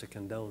for us to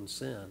condone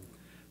sin,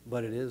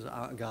 but it is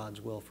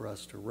God's will for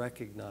us to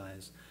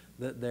recognize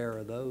that there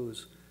are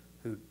those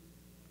who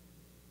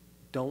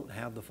don't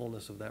have the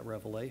fullness of that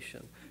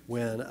revelation.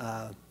 When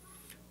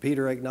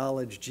Peter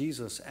acknowledged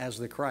Jesus as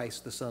the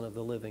Christ, the Son of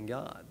the living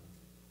God,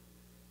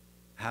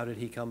 how did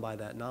he come by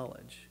that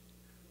knowledge?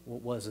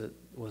 Was it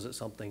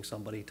something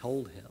somebody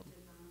told him?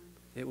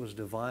 It was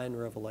divine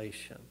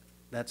revelation.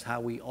 That's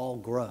how we all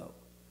grow.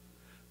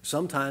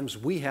 Sometimes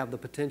we have the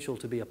potential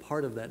to be a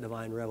part of that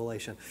divine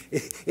revelation.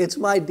 It's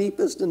my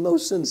deepest and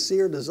most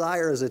sincere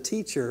desire as a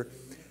teacher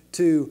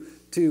to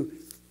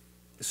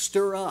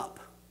stir up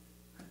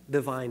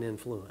divine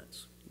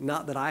influence.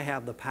 Not that I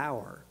have the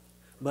power,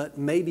 but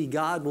maybe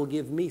God will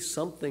give me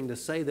something to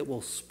say that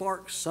will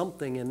spark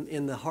something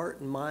in the heart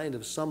and mind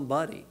of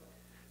somebody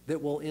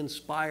that will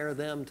inspire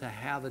them to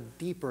have a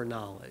deeper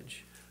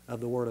knowledge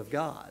of the Word of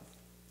God.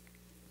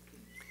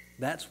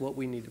 That's what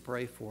we need to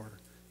pray for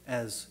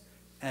as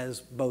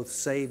both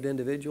saved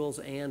individuals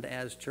and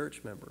as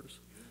church members.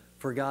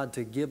 For God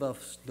to give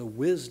us the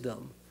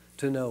wisdom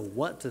to know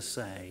what to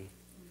say,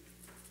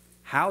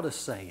 how to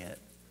say it,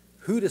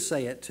 who to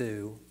say it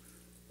to,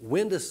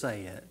 when to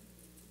say it,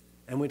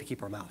 and when to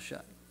keep our mouth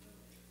shut.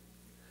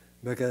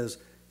 Because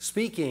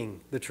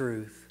speaking the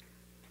truth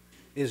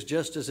is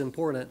just as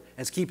important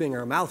as keeping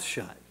our mouth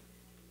shut,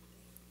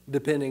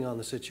 depending on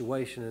the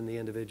situation and the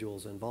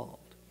individuals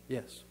involved.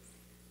 Yes?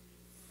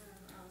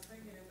 I was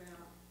thinking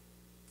about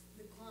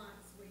the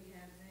clients we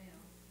have now,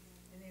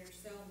 and there are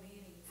so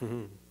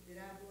many that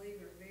I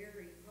believe are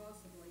very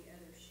possibly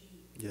other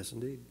sheep. Yes,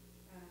 indeed.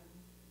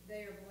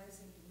 They are a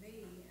blessing to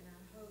me, and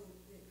I hope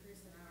that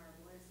Kryss and I are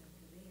a blessing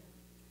to them.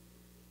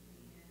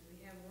 And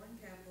we have one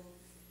couple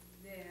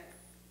that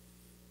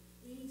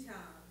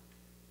anytime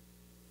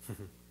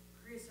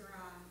Kryss or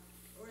I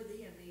or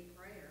them need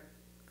prayer,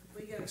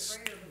 we go to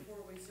prayer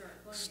before we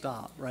start playing.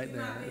 Stop right we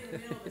there. might be in the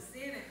middle of a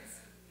sentence,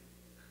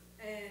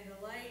 and the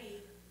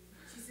lady,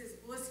 she says,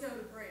 let's go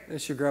to prayer. It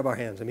should grab our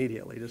hands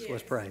immediately. Let's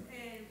Yes, pray.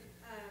 And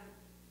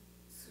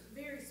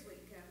very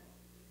sweet couple.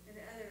 And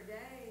the other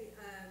day,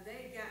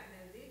 they had gotten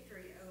a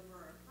victory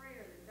over a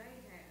prayer that they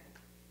had.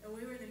 And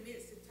we were in the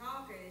midst of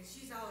talking, and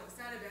she's all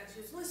excited about it.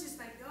 She goes, let's just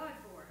thank God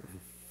for it.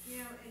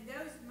 You know, in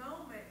those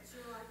moments,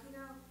 you're like, you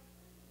know,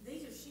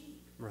 these are sheep.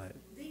 Right.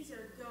 These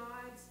are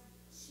God's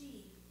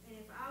sheep. And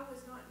if I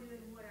was not doing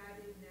what I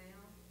do now,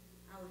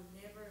 I would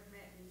never have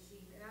met these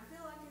sheep. And I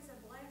feel like it's a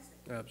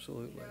blessing.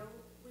 Absolutely. You know,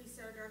 we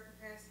served our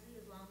capacity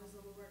as long as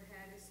the Lord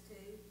had us to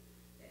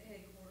at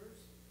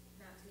headquarters,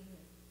 19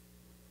 and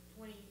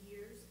 20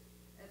 years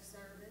of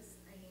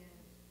service, and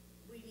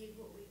we did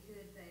what we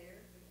could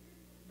there.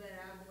 But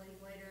I believe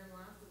later in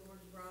life, the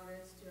Lord's brought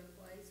us to a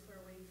place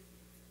where we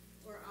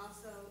were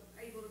also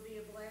able to be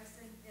a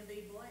blessing and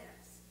be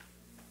blessed.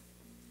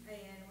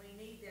 And we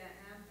need that.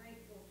 And I'm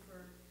thankful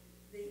for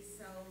these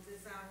souls.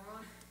 It's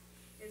ironic.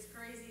 It's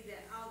crazy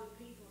that all the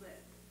people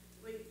that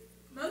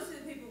most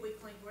of the people we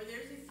clean for,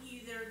 there's a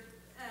few that are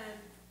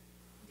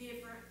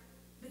different,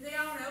 but they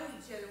all know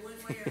each other one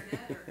way or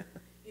another.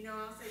 You know,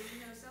 I'll say,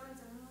 you know,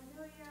 so-and-so, and I'm like,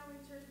 oh yeah, we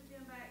church with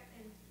them back,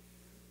 and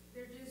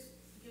they're just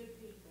good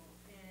people.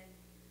 And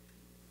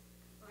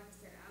like I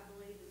said, I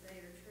believe that they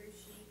are true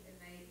sheep, and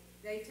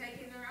they've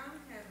taken their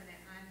own covenant.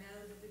 I know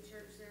that the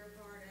church they're a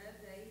part of,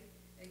 they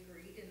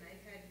agreed, and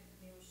they've had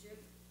membership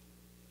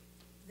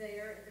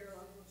there at their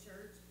local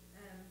church,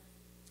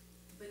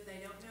 but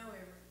they don't know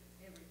everything.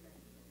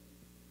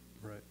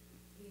 Right.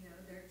 You know,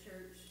 their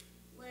church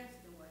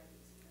left the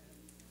ways,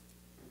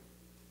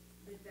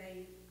 but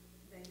they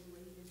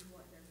believe in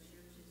what their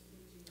church is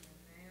teaching them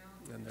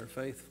now. And they're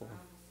faithful.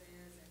 The Bible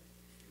says,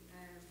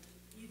 and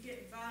you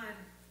couldn't find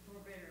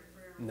more better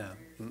prayer No.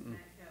 warriors than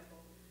that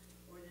couple.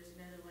 Or there's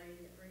another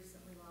lady that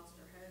recently lost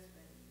her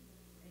husband,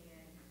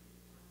 and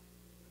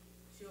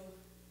she'll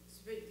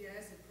speak to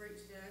us and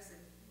preach to us,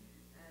 and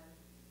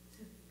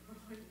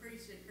probably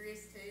preach to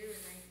Kryss too,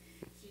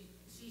 and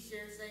she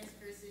shares things.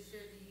 Kryss has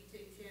shared the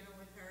YouTube channel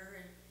with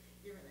her and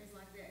different things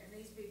like that. And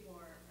these people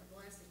are a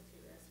blessing to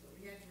us, but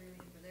we have to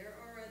remember there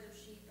are other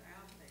sheep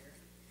out there.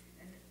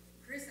 And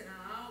Kryss and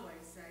I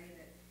always say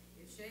that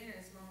if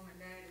Shannon's mom and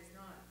dad is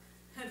not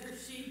other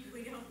sheep,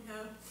 we don't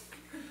know.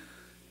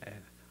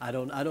 I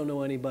don't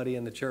know anybody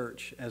in the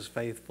church as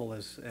faithful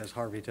as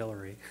Harvey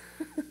Tillery.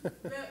 But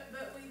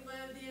we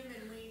love them,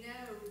 and we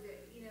know that,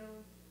 you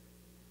know,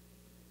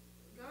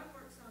 God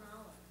works on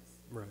all of us.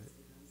 Right.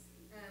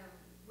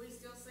 We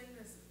still sing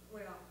this,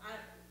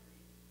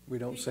 We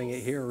don't sing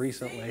it here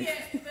recently. Sing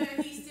it,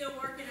 but he's still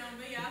working on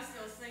me. I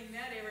still sing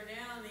that every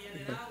now and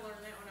then, and I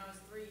learned that when I was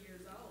 3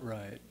 years old.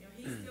 Right. You know,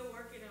 he's still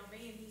working on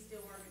me, and he's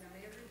still working on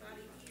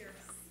everybody here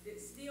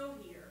that's still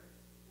here.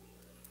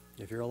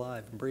 If you're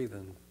alive and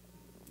breathing,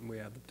 we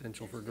have the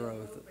potential for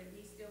growth. But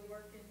he's still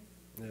working.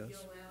 Yes.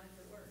 He'll allow him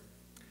to work.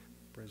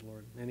 Praise the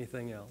Lord.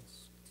 Anything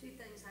else? Two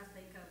things I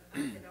think of.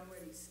 I had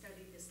already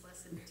studied this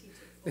lesson to teach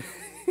it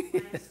for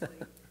you last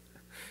week.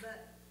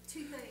 But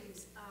two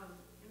things.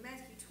 In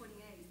Matthew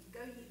 28,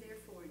 go ye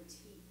therefore and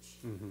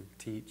teach.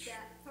 Teach.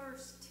 That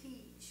first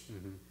teach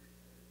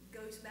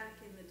goes back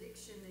in the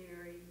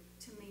dictionary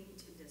to mean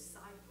to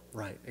disciple.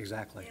 Right,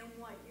 exactly. And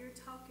what you're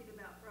talking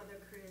about, Brother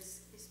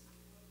Kryss, is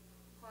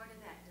part of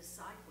that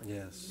discipling.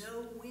 Yes.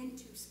 Know when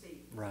to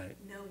speak. Right.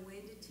 Know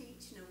when to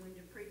teach, know when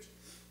to preach,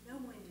 know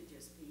when to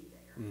just be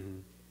there.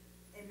 Mm-hmm.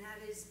 And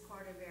that is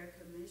part of our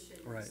commission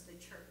Right. as the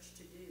church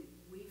to do.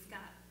 We've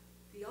got,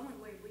 the only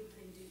way we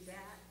can do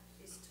that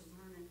is to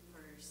learn it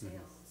for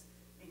ourselves,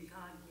 and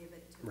God give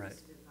it to Right. us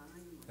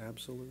divinely.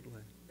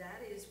 Absolutely. That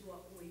is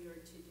what we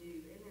are to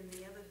do. And then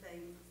the other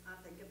thing I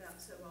think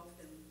about so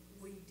often,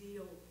 we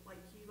deal, like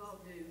you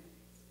all do,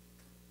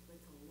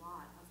 with a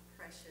lot of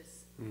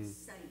precious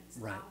saints.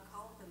 Right. I'll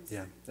call them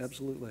Yeah, saints.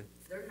 absolutely.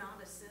 They're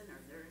not a sinner,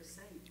 they're a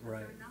saint, but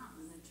Right. they're not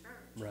in the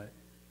church. Right.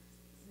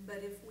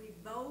 But if we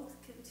both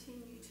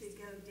continue to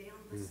go down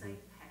the same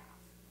path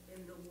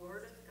in the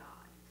Word of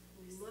God,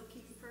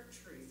 looking for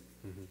truth,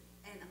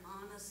 and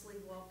honestly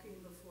walking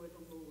before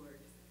the Lord,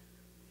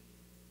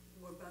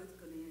 we're both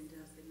going to end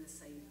up in the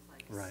same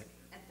place. Right.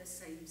 At the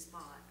same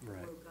spot. Right.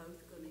 We're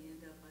both going to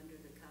end up under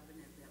the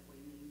covenant that we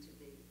need to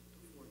be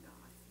before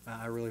God.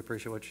 I really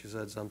appreciate what you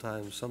said.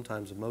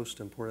 Sometimes the most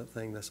important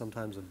thing, that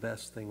sometimes the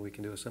best thing we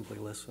can do is simply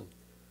listen.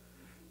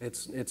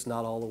 It's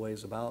not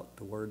always about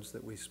the words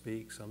that we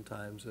speak.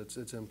 Sometimes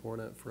it's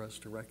important for us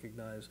to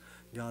recognize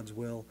God's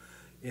will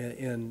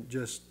in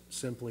just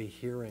simply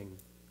hearing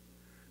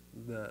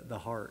the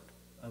heart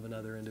of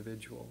another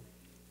individual.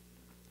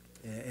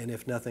 And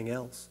if nothing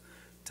else,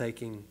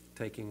 taking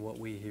what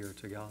we hear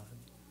to God.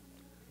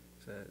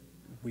 So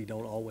we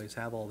don't always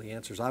have all the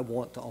answers. I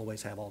want to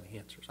always have all the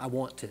answers. I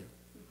want to,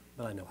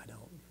 but I know I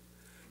don't.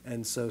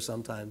 And so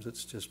sometimes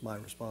it's just my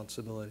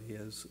responsibility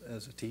as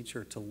a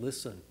teacher to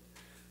listen,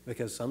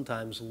 because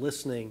sometimes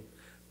listening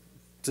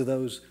to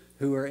those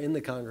who are in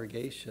the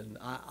congregation,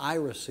 I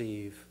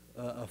receive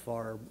a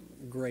far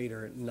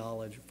greater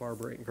knowledge, far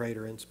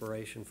greater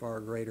inspiration, far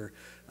greater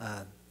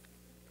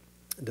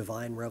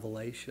divine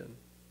revelation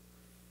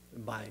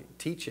by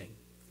teaching,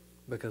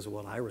 because of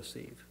what I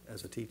receive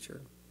as a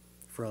teacher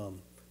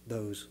from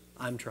those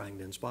I'm trying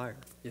to inspire.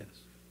 Yes.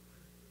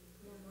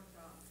 One more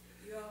thought.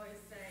 You always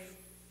say,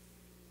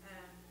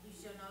 you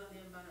shall know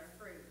them by their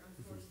fruit.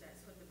 Of course,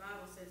 that's what the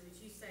Bible says,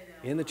 but you say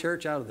that In the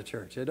church, out of the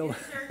church. It In don't, the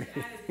church, out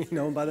of the church.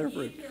 know them by their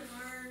fruit. You can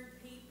learn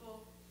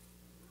people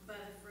by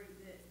the fruit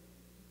that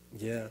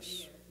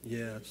Yes. they give.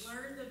 Yes.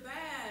 Learn the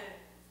bad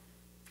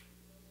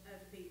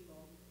of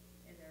people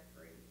and their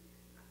fruit.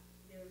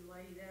 There was a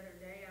lady the other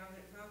day I was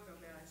at Taco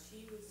Bell, and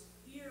she was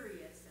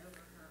furious over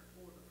her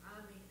order.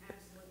 I mean,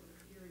 absolutely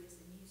furious,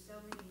 and used so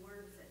many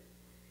words that,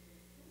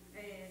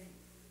 and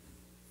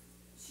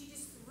she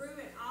just threw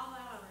it all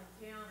out on the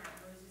counter.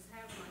 It was just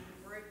having like a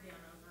breakdown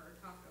over her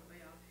Taco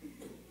Bell.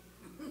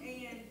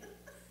 And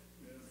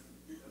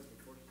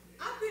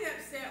I've been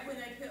upset when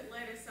they put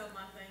lettuce on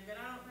my thing, but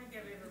I don't think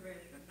I've ever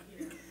been,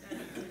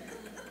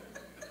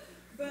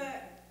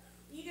 But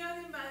you know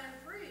them by their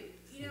fruit,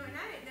 and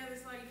I didn't know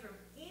this lady from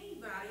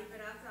anybody,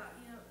 but I thought,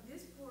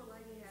 this poor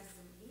lady has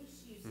some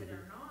issues that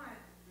are not,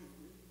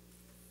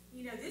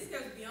 this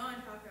goes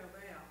beyond Taco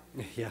Bell,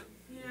 Yeah.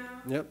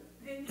 Yep.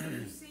 And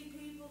you see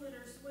people that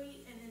are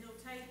sweet and then they'll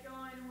take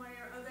on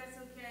whatever, oh, that's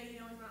okay, it's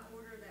my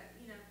order that,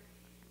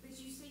 but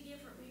you see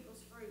different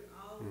people's fruit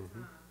all the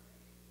time.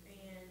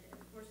 And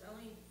of course,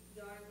 only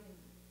God can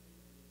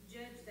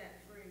judge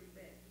that fruit,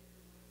 but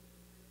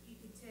you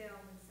can tell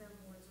when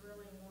someone's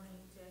really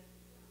wanting to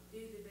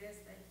do the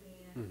best they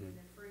can in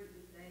the fruit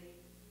that they,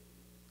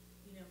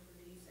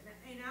 produce.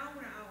 And I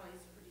want to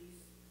always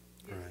produce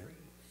good Right. fruit.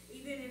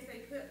 Even if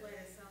they put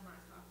lettuce on my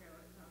Taco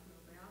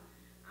Bell,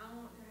 I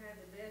want to have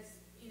the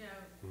best,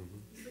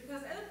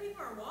 because other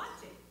people are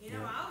watching.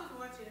 Yeah. I was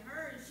watching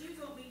her, and she was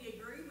wanting me to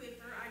agree with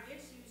her. I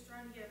guess she was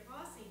trying to get a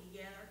posse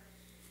together.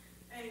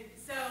 And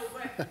so,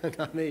 but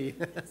Not me.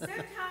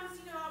 sometimes,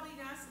 I'll be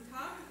nice and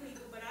talk to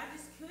people, but I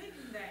just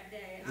couldn't that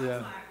day. I Yeah.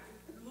 was like,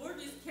 the Lord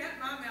just kept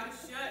my mouth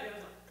shut. I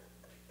was like,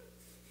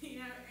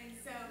 and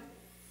so,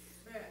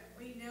 but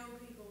we know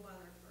people by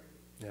their fruit.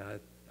 Yeah,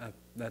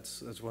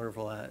 that's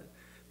wonderful.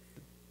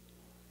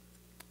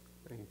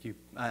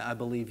 I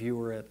believe you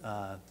were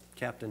at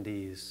Captain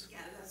D's. Yeah,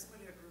 that's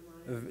what it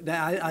reminded me.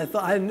 I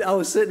thought I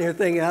was sitting here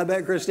thinking, I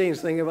bet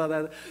Christine's thinking about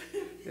that.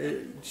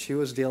 She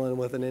was dealing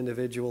with an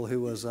individual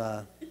who was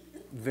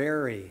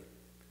very,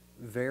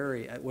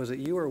 very. Was it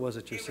you or was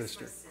it your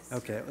sister? Was my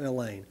sister. Okay,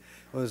 Elaine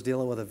was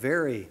dealing with a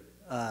very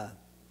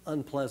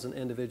unpleasant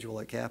individual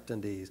at Captain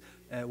D's.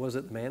 Was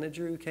it the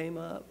manager who came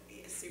up?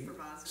 Yeah,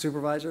 supervisor.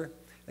 Supervisor?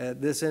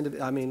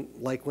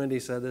 Like Wendy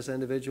said, this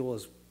individual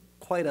was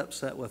quite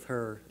upset with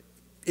her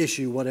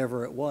issue,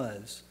 whatever it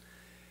was.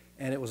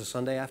 And it was a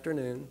Sunday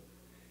afternoon,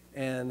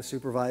 and the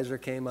supervisor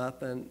came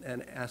up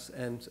and asked,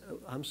 and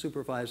I'm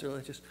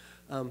supervisor,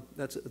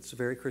 it's a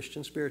very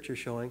Christian spirit you're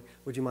showing.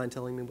 Would you mind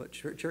telling me what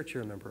church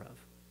you're a member of?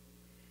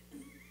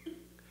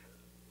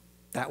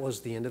 That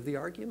was the end of the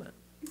argument.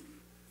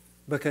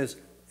 Because,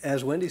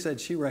 as Wendy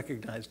said, she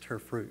recognized her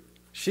fruit.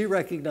 She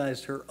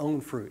recognized her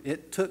own fruit.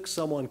 It took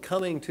someone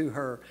coming to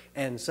her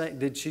and saying,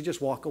 did she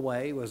just walk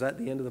away? Was that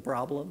the end of the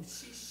problem?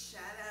 She shut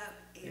up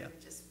and Yeah.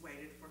 just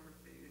waited for her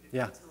food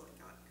Yeah. until it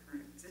got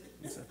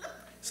corrected.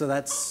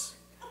 So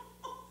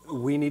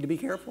we need to be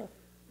careful.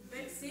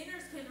 But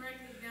sinners can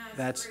recognize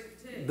That's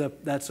fruit too.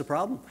 that's the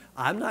problem.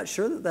 I'm not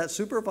sure that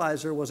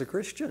supervisor was a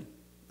Christian.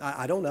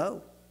 I don't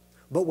know.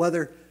 But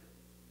whether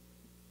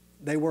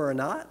they were or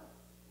not,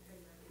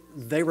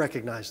 they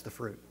recognized the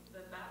fruit. The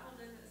Bible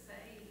doesn't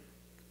say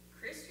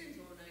Christians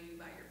will know you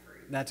by your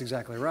fruit. That's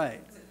exactly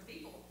right. It's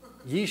people.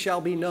 Ye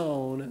shall be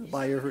known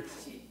by your fruit.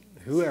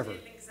 Whoever. She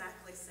didn't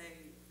exactly say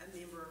a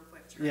member of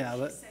what church. Yeah,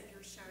 but- She said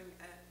you're showing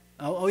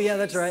a. Oh yeah,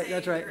 that's she right. said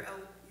That's right.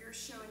 You're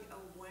showing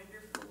a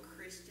wonderful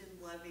Christian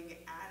loving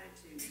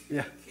attitude.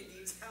 Yeah. Could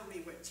you tell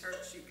me what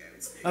church you go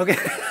to? Okay.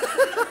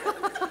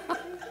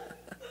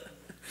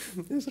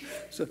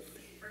 So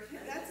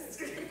That's,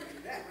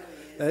 that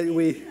really is.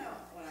 we. You know,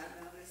 what I've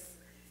noticed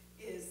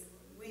is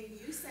when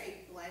you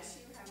say bless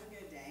you, have a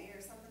good day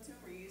or something to them,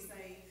 or you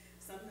say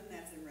something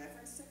that's in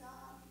reference to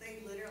God, they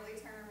literally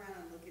turn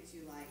around and look at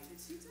you like, did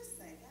she just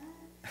say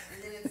that?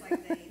 And then it's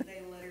like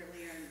they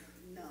literally are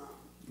numb.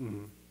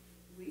 Mhm.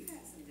 We've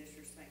had some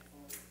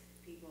disrespectful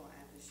people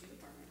at the shoe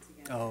department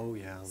together. Oh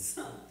yeah,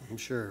 So, I'm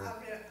sure.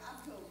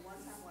 I've told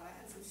one time when I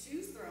had some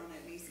shoes thrown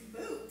at me, some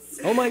boots.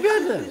 Oh my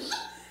goodness.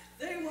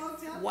 They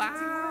walked out Wow. the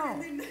door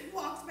and then they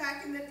walked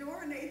back in the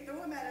door and they threw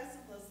them at us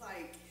and was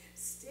like,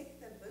 stick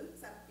the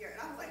boots up here. And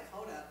I was like,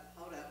 hold up,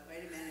 wait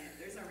a minute.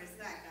 There's no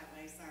respect that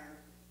way, sir.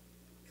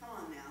 Come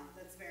on now.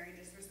 That's very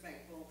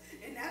disrespectful.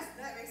 And that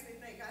makes me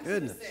think I should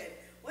Goodness. have said,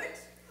 what?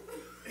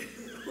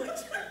 What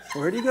church?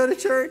 Where do you go to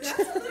church? That's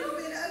a little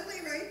bit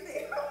ugly right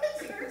there.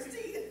 What church do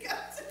you go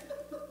to?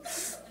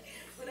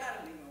 But I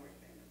don't even work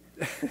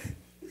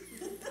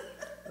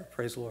there.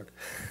 Praise the Lord.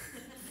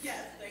 Yes,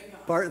 thank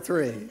God. Part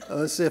 3.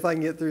 Let's see if I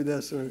can get through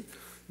this and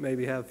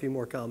maybe have a few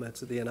more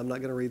comments at the end. I'm not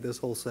going to read this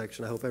whole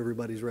section. I hope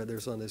everybody's read their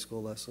Sunday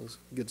school lessons.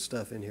 Good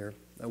stuff in here.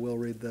 I will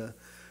read the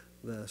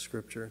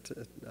scripture,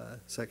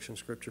 section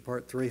scripture.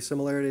 Part 3,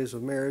 similarities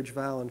of marriage,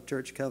 vow, and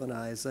church covenant.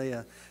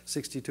 Isaiah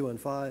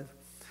 62:5.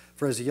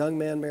 For as a young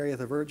man marrieth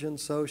a virgin,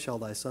 so shall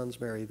thy sons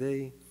marry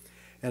thee.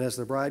 And as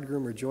the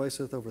bridegroom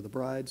rejoiceth over the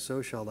bride,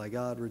 so shall thy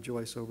God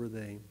rejoice over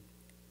thee.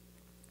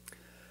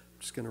 I'm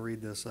just going to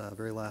read this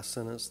very last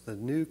sentence. The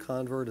new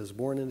convert is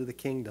born into the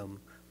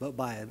kingdom, but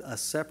by a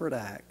separate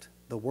act,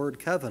 the word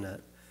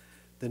covenant,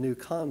 the new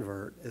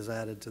convert is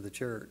added to the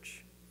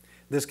church.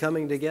 This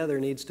coming together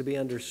needs to be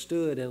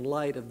understood in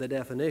light of the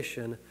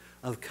definition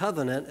of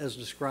covenant as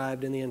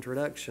described in the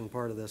introduction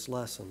part of this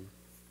lesson.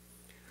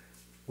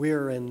 We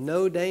are in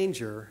no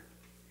danger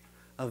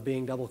of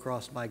being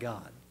double-crossed by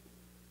God.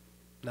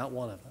 Not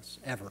one of us,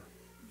 ever.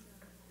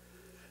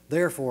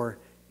 Therefore,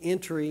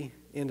 entry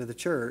into the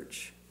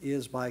church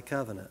is by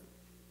covenant.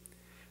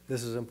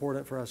 This is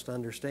important for us to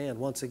understand.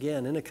 Once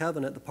again, in a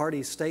covenant, the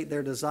parties state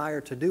their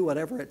desire to do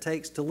whatever it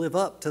takes to live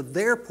up to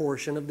their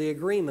portion of the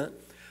agreement,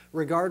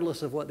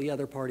 regardless of what the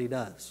other party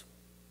does.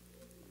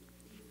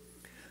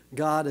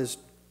 God is,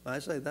 I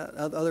say that,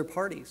 other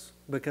parties,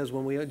 because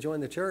when we join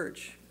the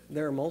church,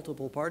 there are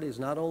multiple parties.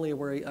 Not only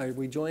are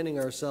we joining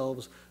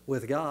ourselves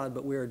with God,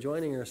 but we are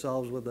joining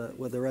ourselves with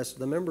the rest of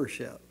the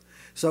membership.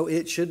 So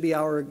it should be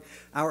our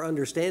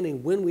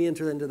understanding when we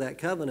enter into that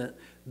covenant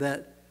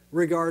that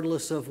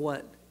regardless of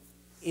what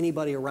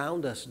anybody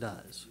around us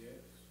does,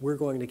 we're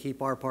going to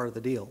keep our part of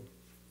the deal.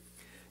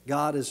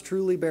 God is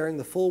truly bearing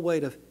the full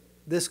weight of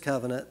this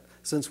covenant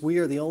since we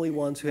are the only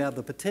ones who have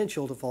the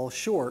potential to fall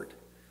short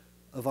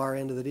of our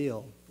end of the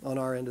deal, on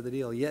our end of the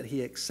deal. Yet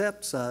He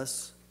accepts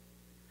us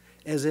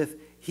as if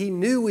He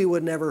knew we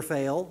would never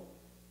fail,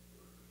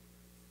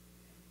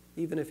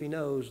 even if He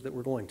knows that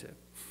we're going to.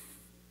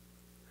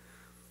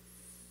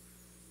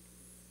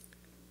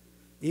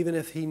 Even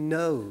if He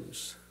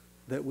knows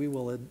that we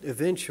will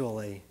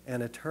eventually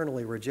and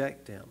eternally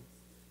reject Him,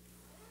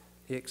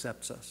 He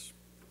accepts us.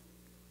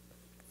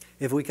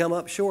 If we come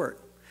up short,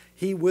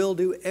 He will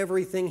do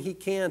everything He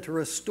can to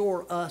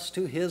restore us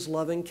to His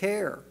loving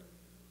care.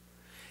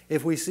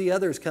 If we see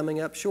others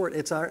coming up short,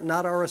 it's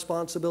not our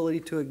responsibility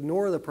to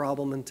ignore the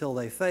problem until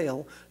they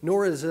fail,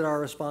 nor is it our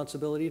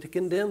responsibility to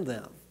condemn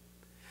them.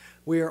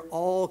 We are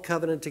all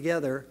covenanted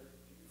together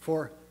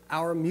for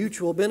our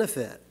mutual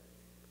benefit.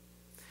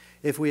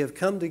 If we have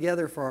come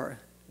together for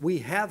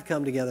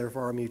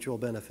our mutual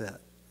benefit.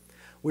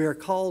 We are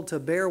called to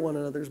bear one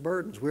another's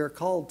burdens. We are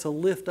called to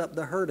lift up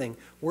the hurting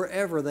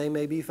wherever they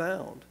may be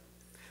found.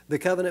 The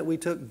covenant we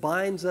took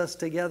binds us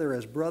together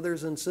as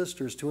brothers and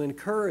sisters to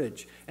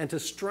encourage and to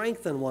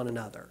strengthen one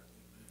another.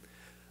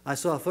 I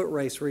saw a foot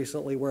race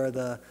recently where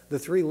the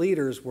three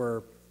leaders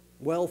were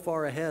well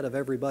far ahead of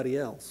everybody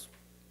else.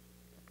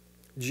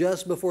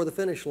 Just before the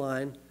finish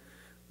line,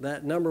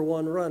 that number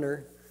one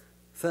runner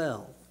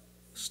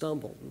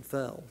stumbled and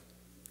fell.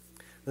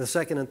 The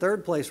second and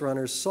third place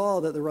runners saw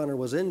that the runner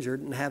was injured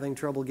and having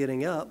trouble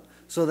getting up,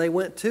 so they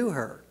went to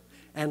her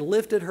and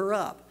lifted her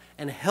up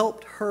and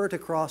helped her to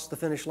cross the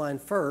finish line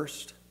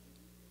first,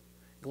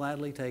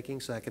 gladly taking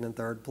second and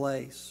third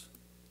place.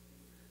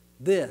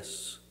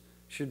 This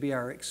should be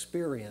our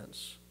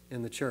experience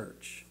in the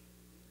church.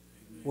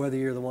 Amen. Whether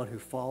you're the one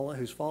who's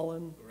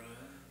fallen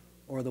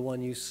or the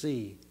one you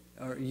see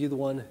Are you the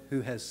one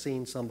who has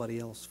seen somebody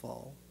else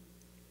fall?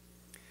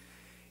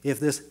 If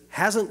this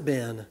hasn't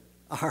been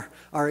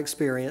our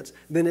experience,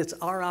 then it's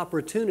our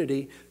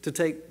opportunity to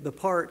take the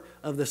part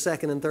of the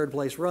second and third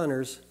place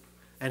runners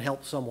and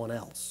help someone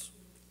else.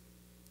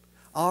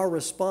 Our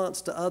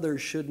response to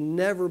others should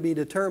never be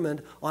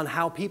determined on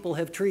how people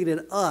have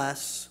treated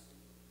us,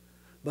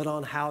 but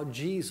on how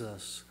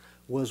Jesus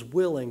was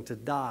willing to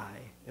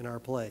die in our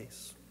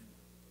place.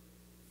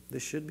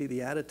 This should be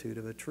the attitude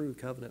of a true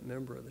covenant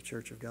member of the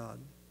Church of God.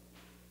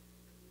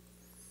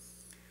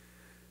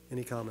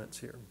 Any comments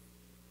here?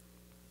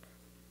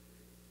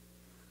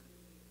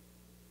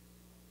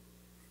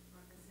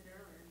 Like I said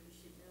earlier, you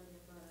should know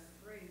if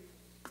fruit,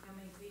 how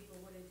many people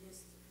would have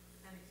just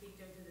kind of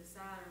kicked over to the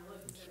side or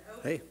looked and said, oh,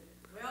 Hey.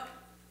 well,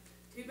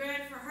 too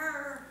bad for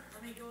her.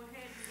 Let me go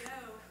ahead and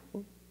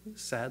go.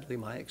 Sadly,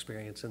 my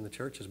experience in the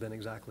church has been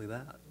exactly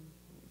that.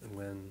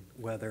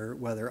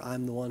 Whether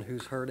I'm the one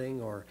who's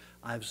hurting or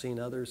I've seen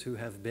others who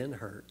have been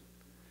hurt,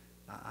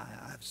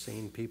 I've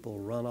seen people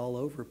run all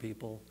over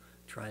people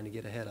trying to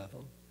get ahead of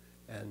them.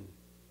 And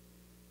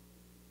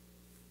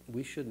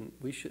we should,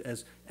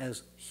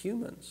 as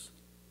humans,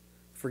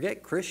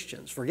 forget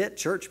Christians, forget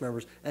church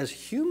members, as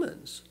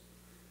humans,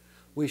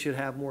 we should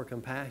have more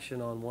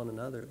compassion on one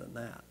another than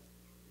that.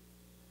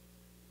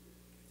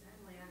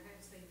 Sadly, I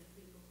have seen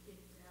the people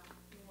kicked out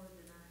more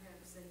than I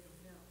have seen them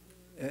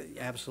help.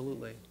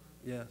 Absolutely,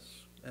 yes.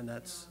 And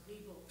that's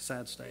People, a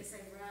sad they state. say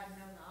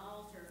riding on the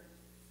altar,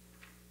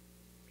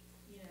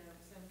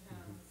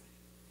 sometimes.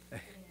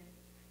 And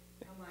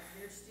I'm like,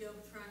 they're still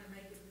trying to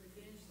make it to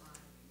the finish line.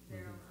 They're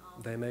on the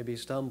altar. They may be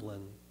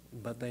stumbling,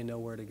 but they know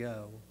where to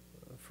go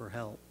for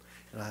help.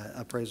 And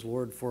I praise the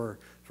Lord for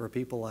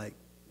people like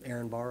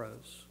Aaron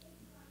Barrows.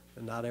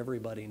 And not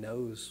everybody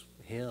knows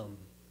him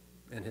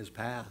and his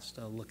past.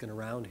 I'm looking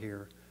around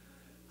here.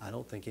 I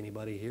don't think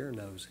anybody here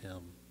knows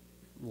him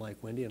like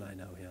Wendy and I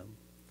know him.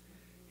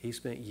 He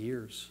spent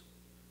years,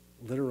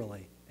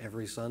 literally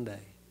every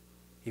Sunday,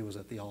 he was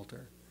at the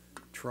altar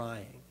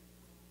trying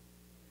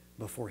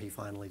before he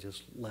finally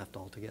just left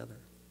altogether.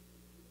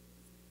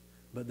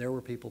 But there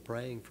were people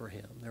praying for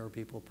him. There were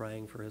people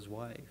praying for his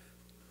wife.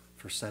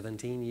 For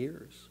 17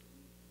 years,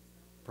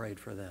 prayed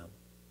for them,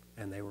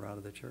 and they were out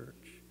of the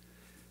church.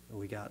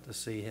 We got to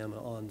see him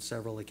on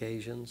several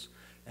occasions,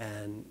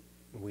 and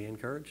we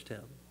encouraged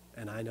him.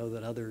 And I know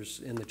that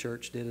others in the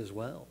church did as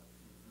well.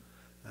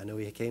 I know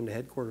he came to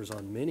headquarters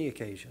on many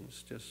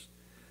occasions, just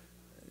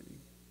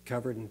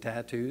covered in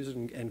tattoos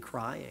and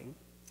crying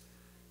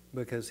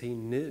because he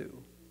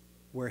knew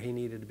where he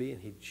needed to be,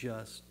 and he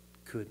just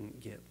couldn't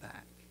get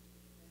back.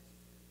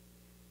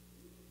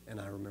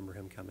 And I remember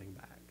him coming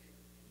back.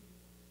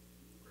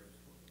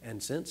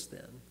 And since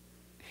then,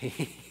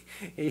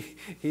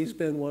 he's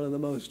been one of the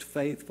most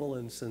faithful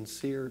and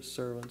sincere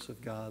servants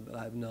of God that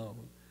I've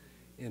known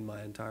in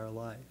my entire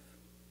life.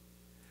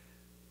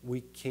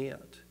 We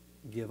can't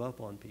give up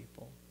on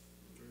people.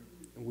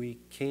 We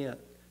can't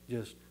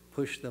just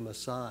push them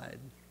aside.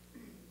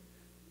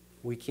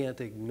 We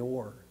can't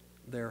ignore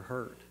their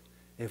hurt.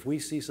 If we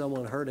see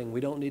someone hurting,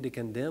 we don't need to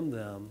condemn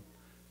them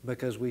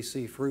because we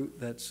see fruit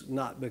that's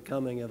not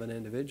becoming of an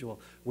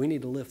individual. We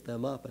need to lift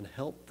them up and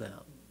help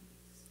them.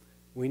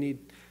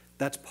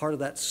 That's part of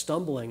that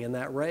stumbling in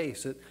that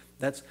race.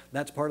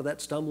 That's part of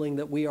that stumbling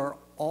that we are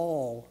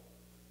all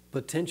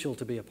potential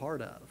to be a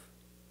part of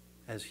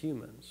as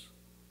humans.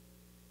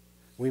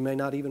 We may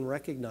not even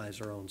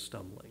recognize our own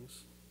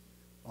stumblings.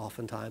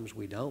 Oftentimes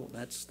we don't.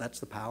 That's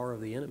the power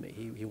of the enemy.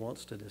 He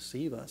wants to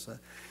deceive us.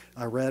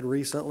 I read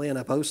recently, and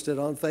I posted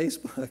on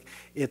Facebook,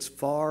 it's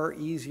far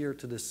easier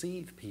to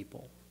deceive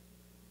people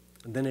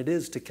than it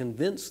is to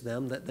convince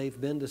them that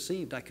they've been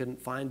deceived. I couldn't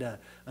find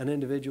an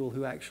individual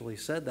who actually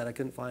said that. I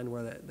couldn't find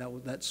where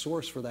that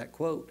source for that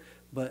quote,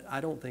 but I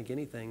don't think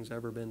anything's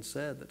ever been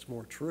said that's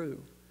more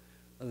true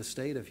of the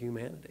state of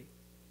humanity.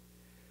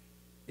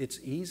 It's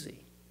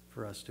easy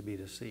for us to be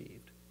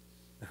deceived.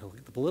 Look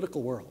at the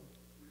political world.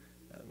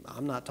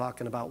 I'm not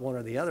talking about one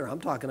or the other. I'm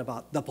talking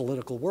about the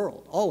political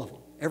world, all of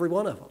them, every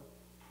one of them.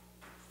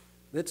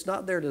 It's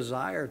not their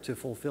desire to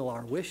fulfill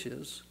our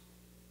wishes,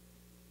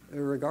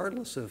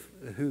 regardless of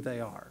who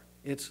they are.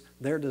 It's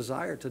their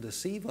desire to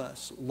deceive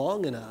us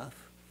long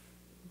enough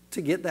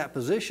to get that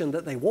position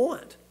that they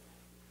want.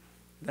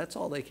 That's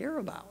all they care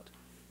about.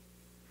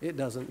 It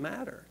doesn't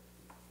matter.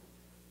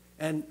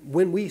 And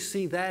when we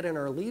see that in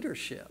our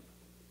leadership,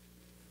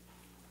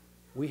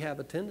 we have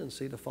a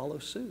tendency to follow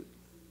suit.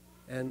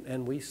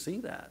 And we see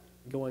that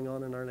going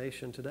on in our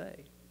nation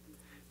today.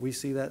 We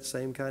see that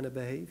same kind of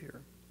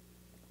behavior.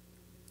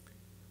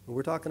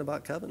 We're talking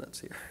about covenants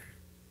here.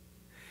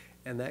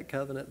 And that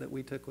covenant that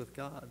we took with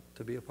God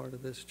to be a part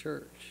of this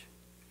church.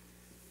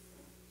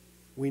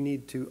 We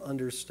need to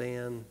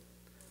understand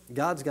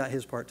God's got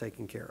his part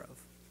taken care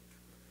of.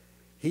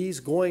 He's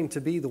going to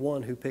be the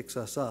one who picks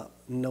us up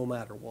no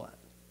matter what.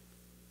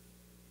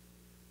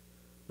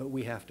 But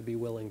we have to be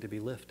willing to be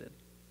lifted.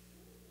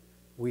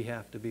 We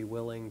have to be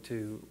willing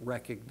to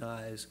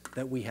recognize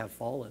that we have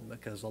fallen,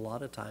 because a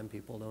lot of time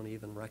people don't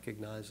even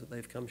recognize that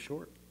they've come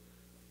short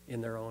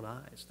in their own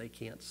eyes. They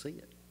can't see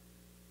it.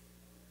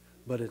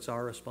 But it's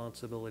our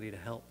responsibility to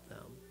help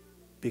them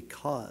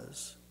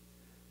because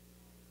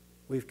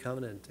we've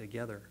covenanted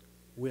together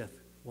with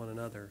one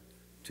another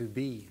to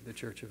be the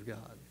church of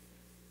God.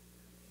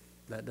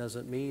 That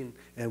doesn't mean,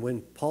 and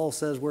when Paul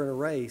says we're in a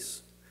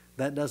race,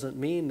 that doesn't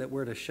mean that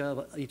we're to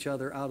shove each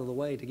other out of the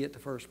way to get to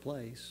first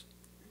place.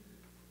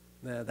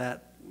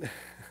 That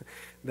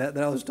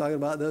I was talking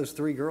about, those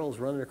 3 girls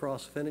running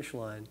across the finish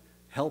line,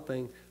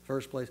 helping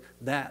first place.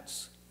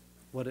 That's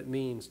what it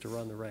means to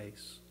run the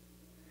race.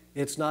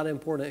 It's not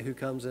important who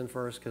comes in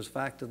first, because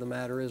fact of the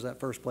matter is that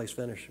first place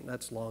finish,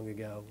 that's long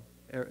ago.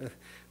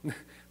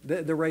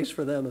 The race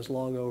for them is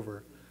long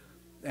over.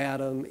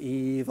 Adam,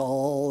 Eve,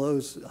 all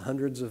those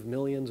hundreds of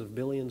millions of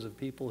billions of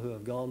people who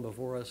have gone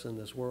before us in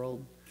this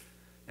world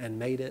and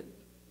made it,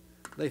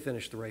 they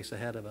finished the race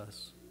ahead of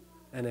us.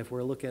 And if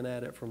we're looking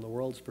at it from the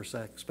world's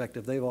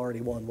perspective, they've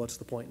already won. What's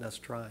the point in us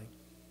trying?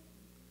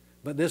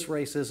 But this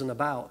race isn't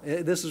about,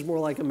 this is more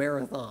like a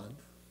marathon.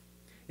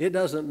 It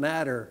doesn't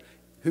matter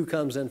who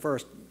comes in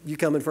first. You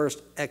come in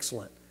first,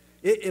 excellent.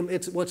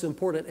 It's what's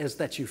important is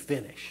that you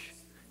finish.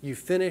 You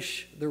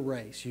finish the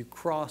race. You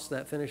cross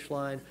that finish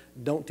line.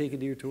 Don't take a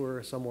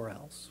detour somewhere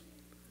else.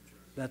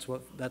 That's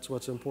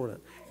what's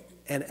important.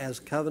 And as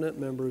covenant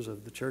members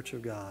of the Church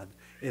of God,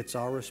 it's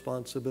our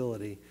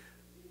responsibility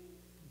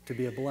to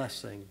be a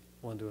blessing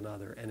one to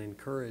another and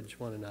encourage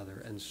one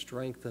another and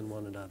strengthen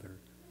one another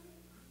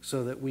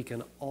so that we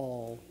can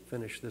all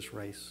finish this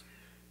race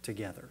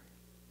together.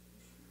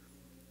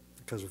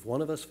 Because if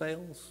one of us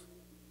fails,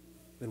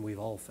 then we've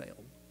all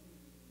failed.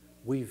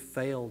 We've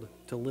failed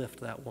to lift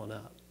that one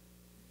up.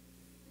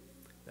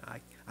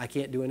 I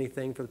can't do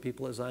anything for the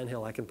people at Zion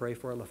Hill. I can pray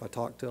for them. If I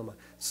talk to them, I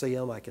see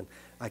them, I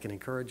can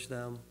encourage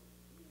them.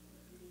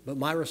 But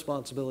my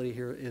responsibility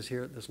here is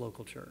here at this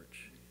local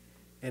church.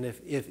 And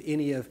if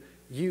any of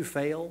you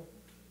fail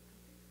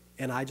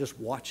and I just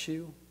watch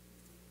you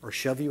or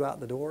shove you out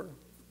the door,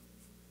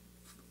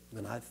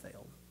 then I've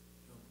failed.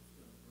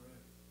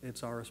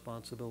 It's our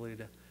responsibility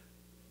to,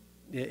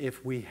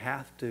 if we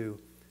have to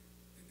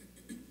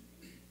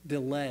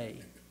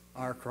delay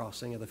our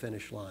crossing of the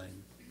finish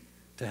line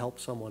to help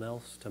someone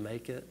else to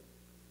make it,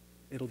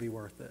 it'll be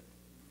worth it.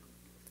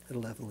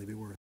 It'll definitely be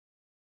worth it.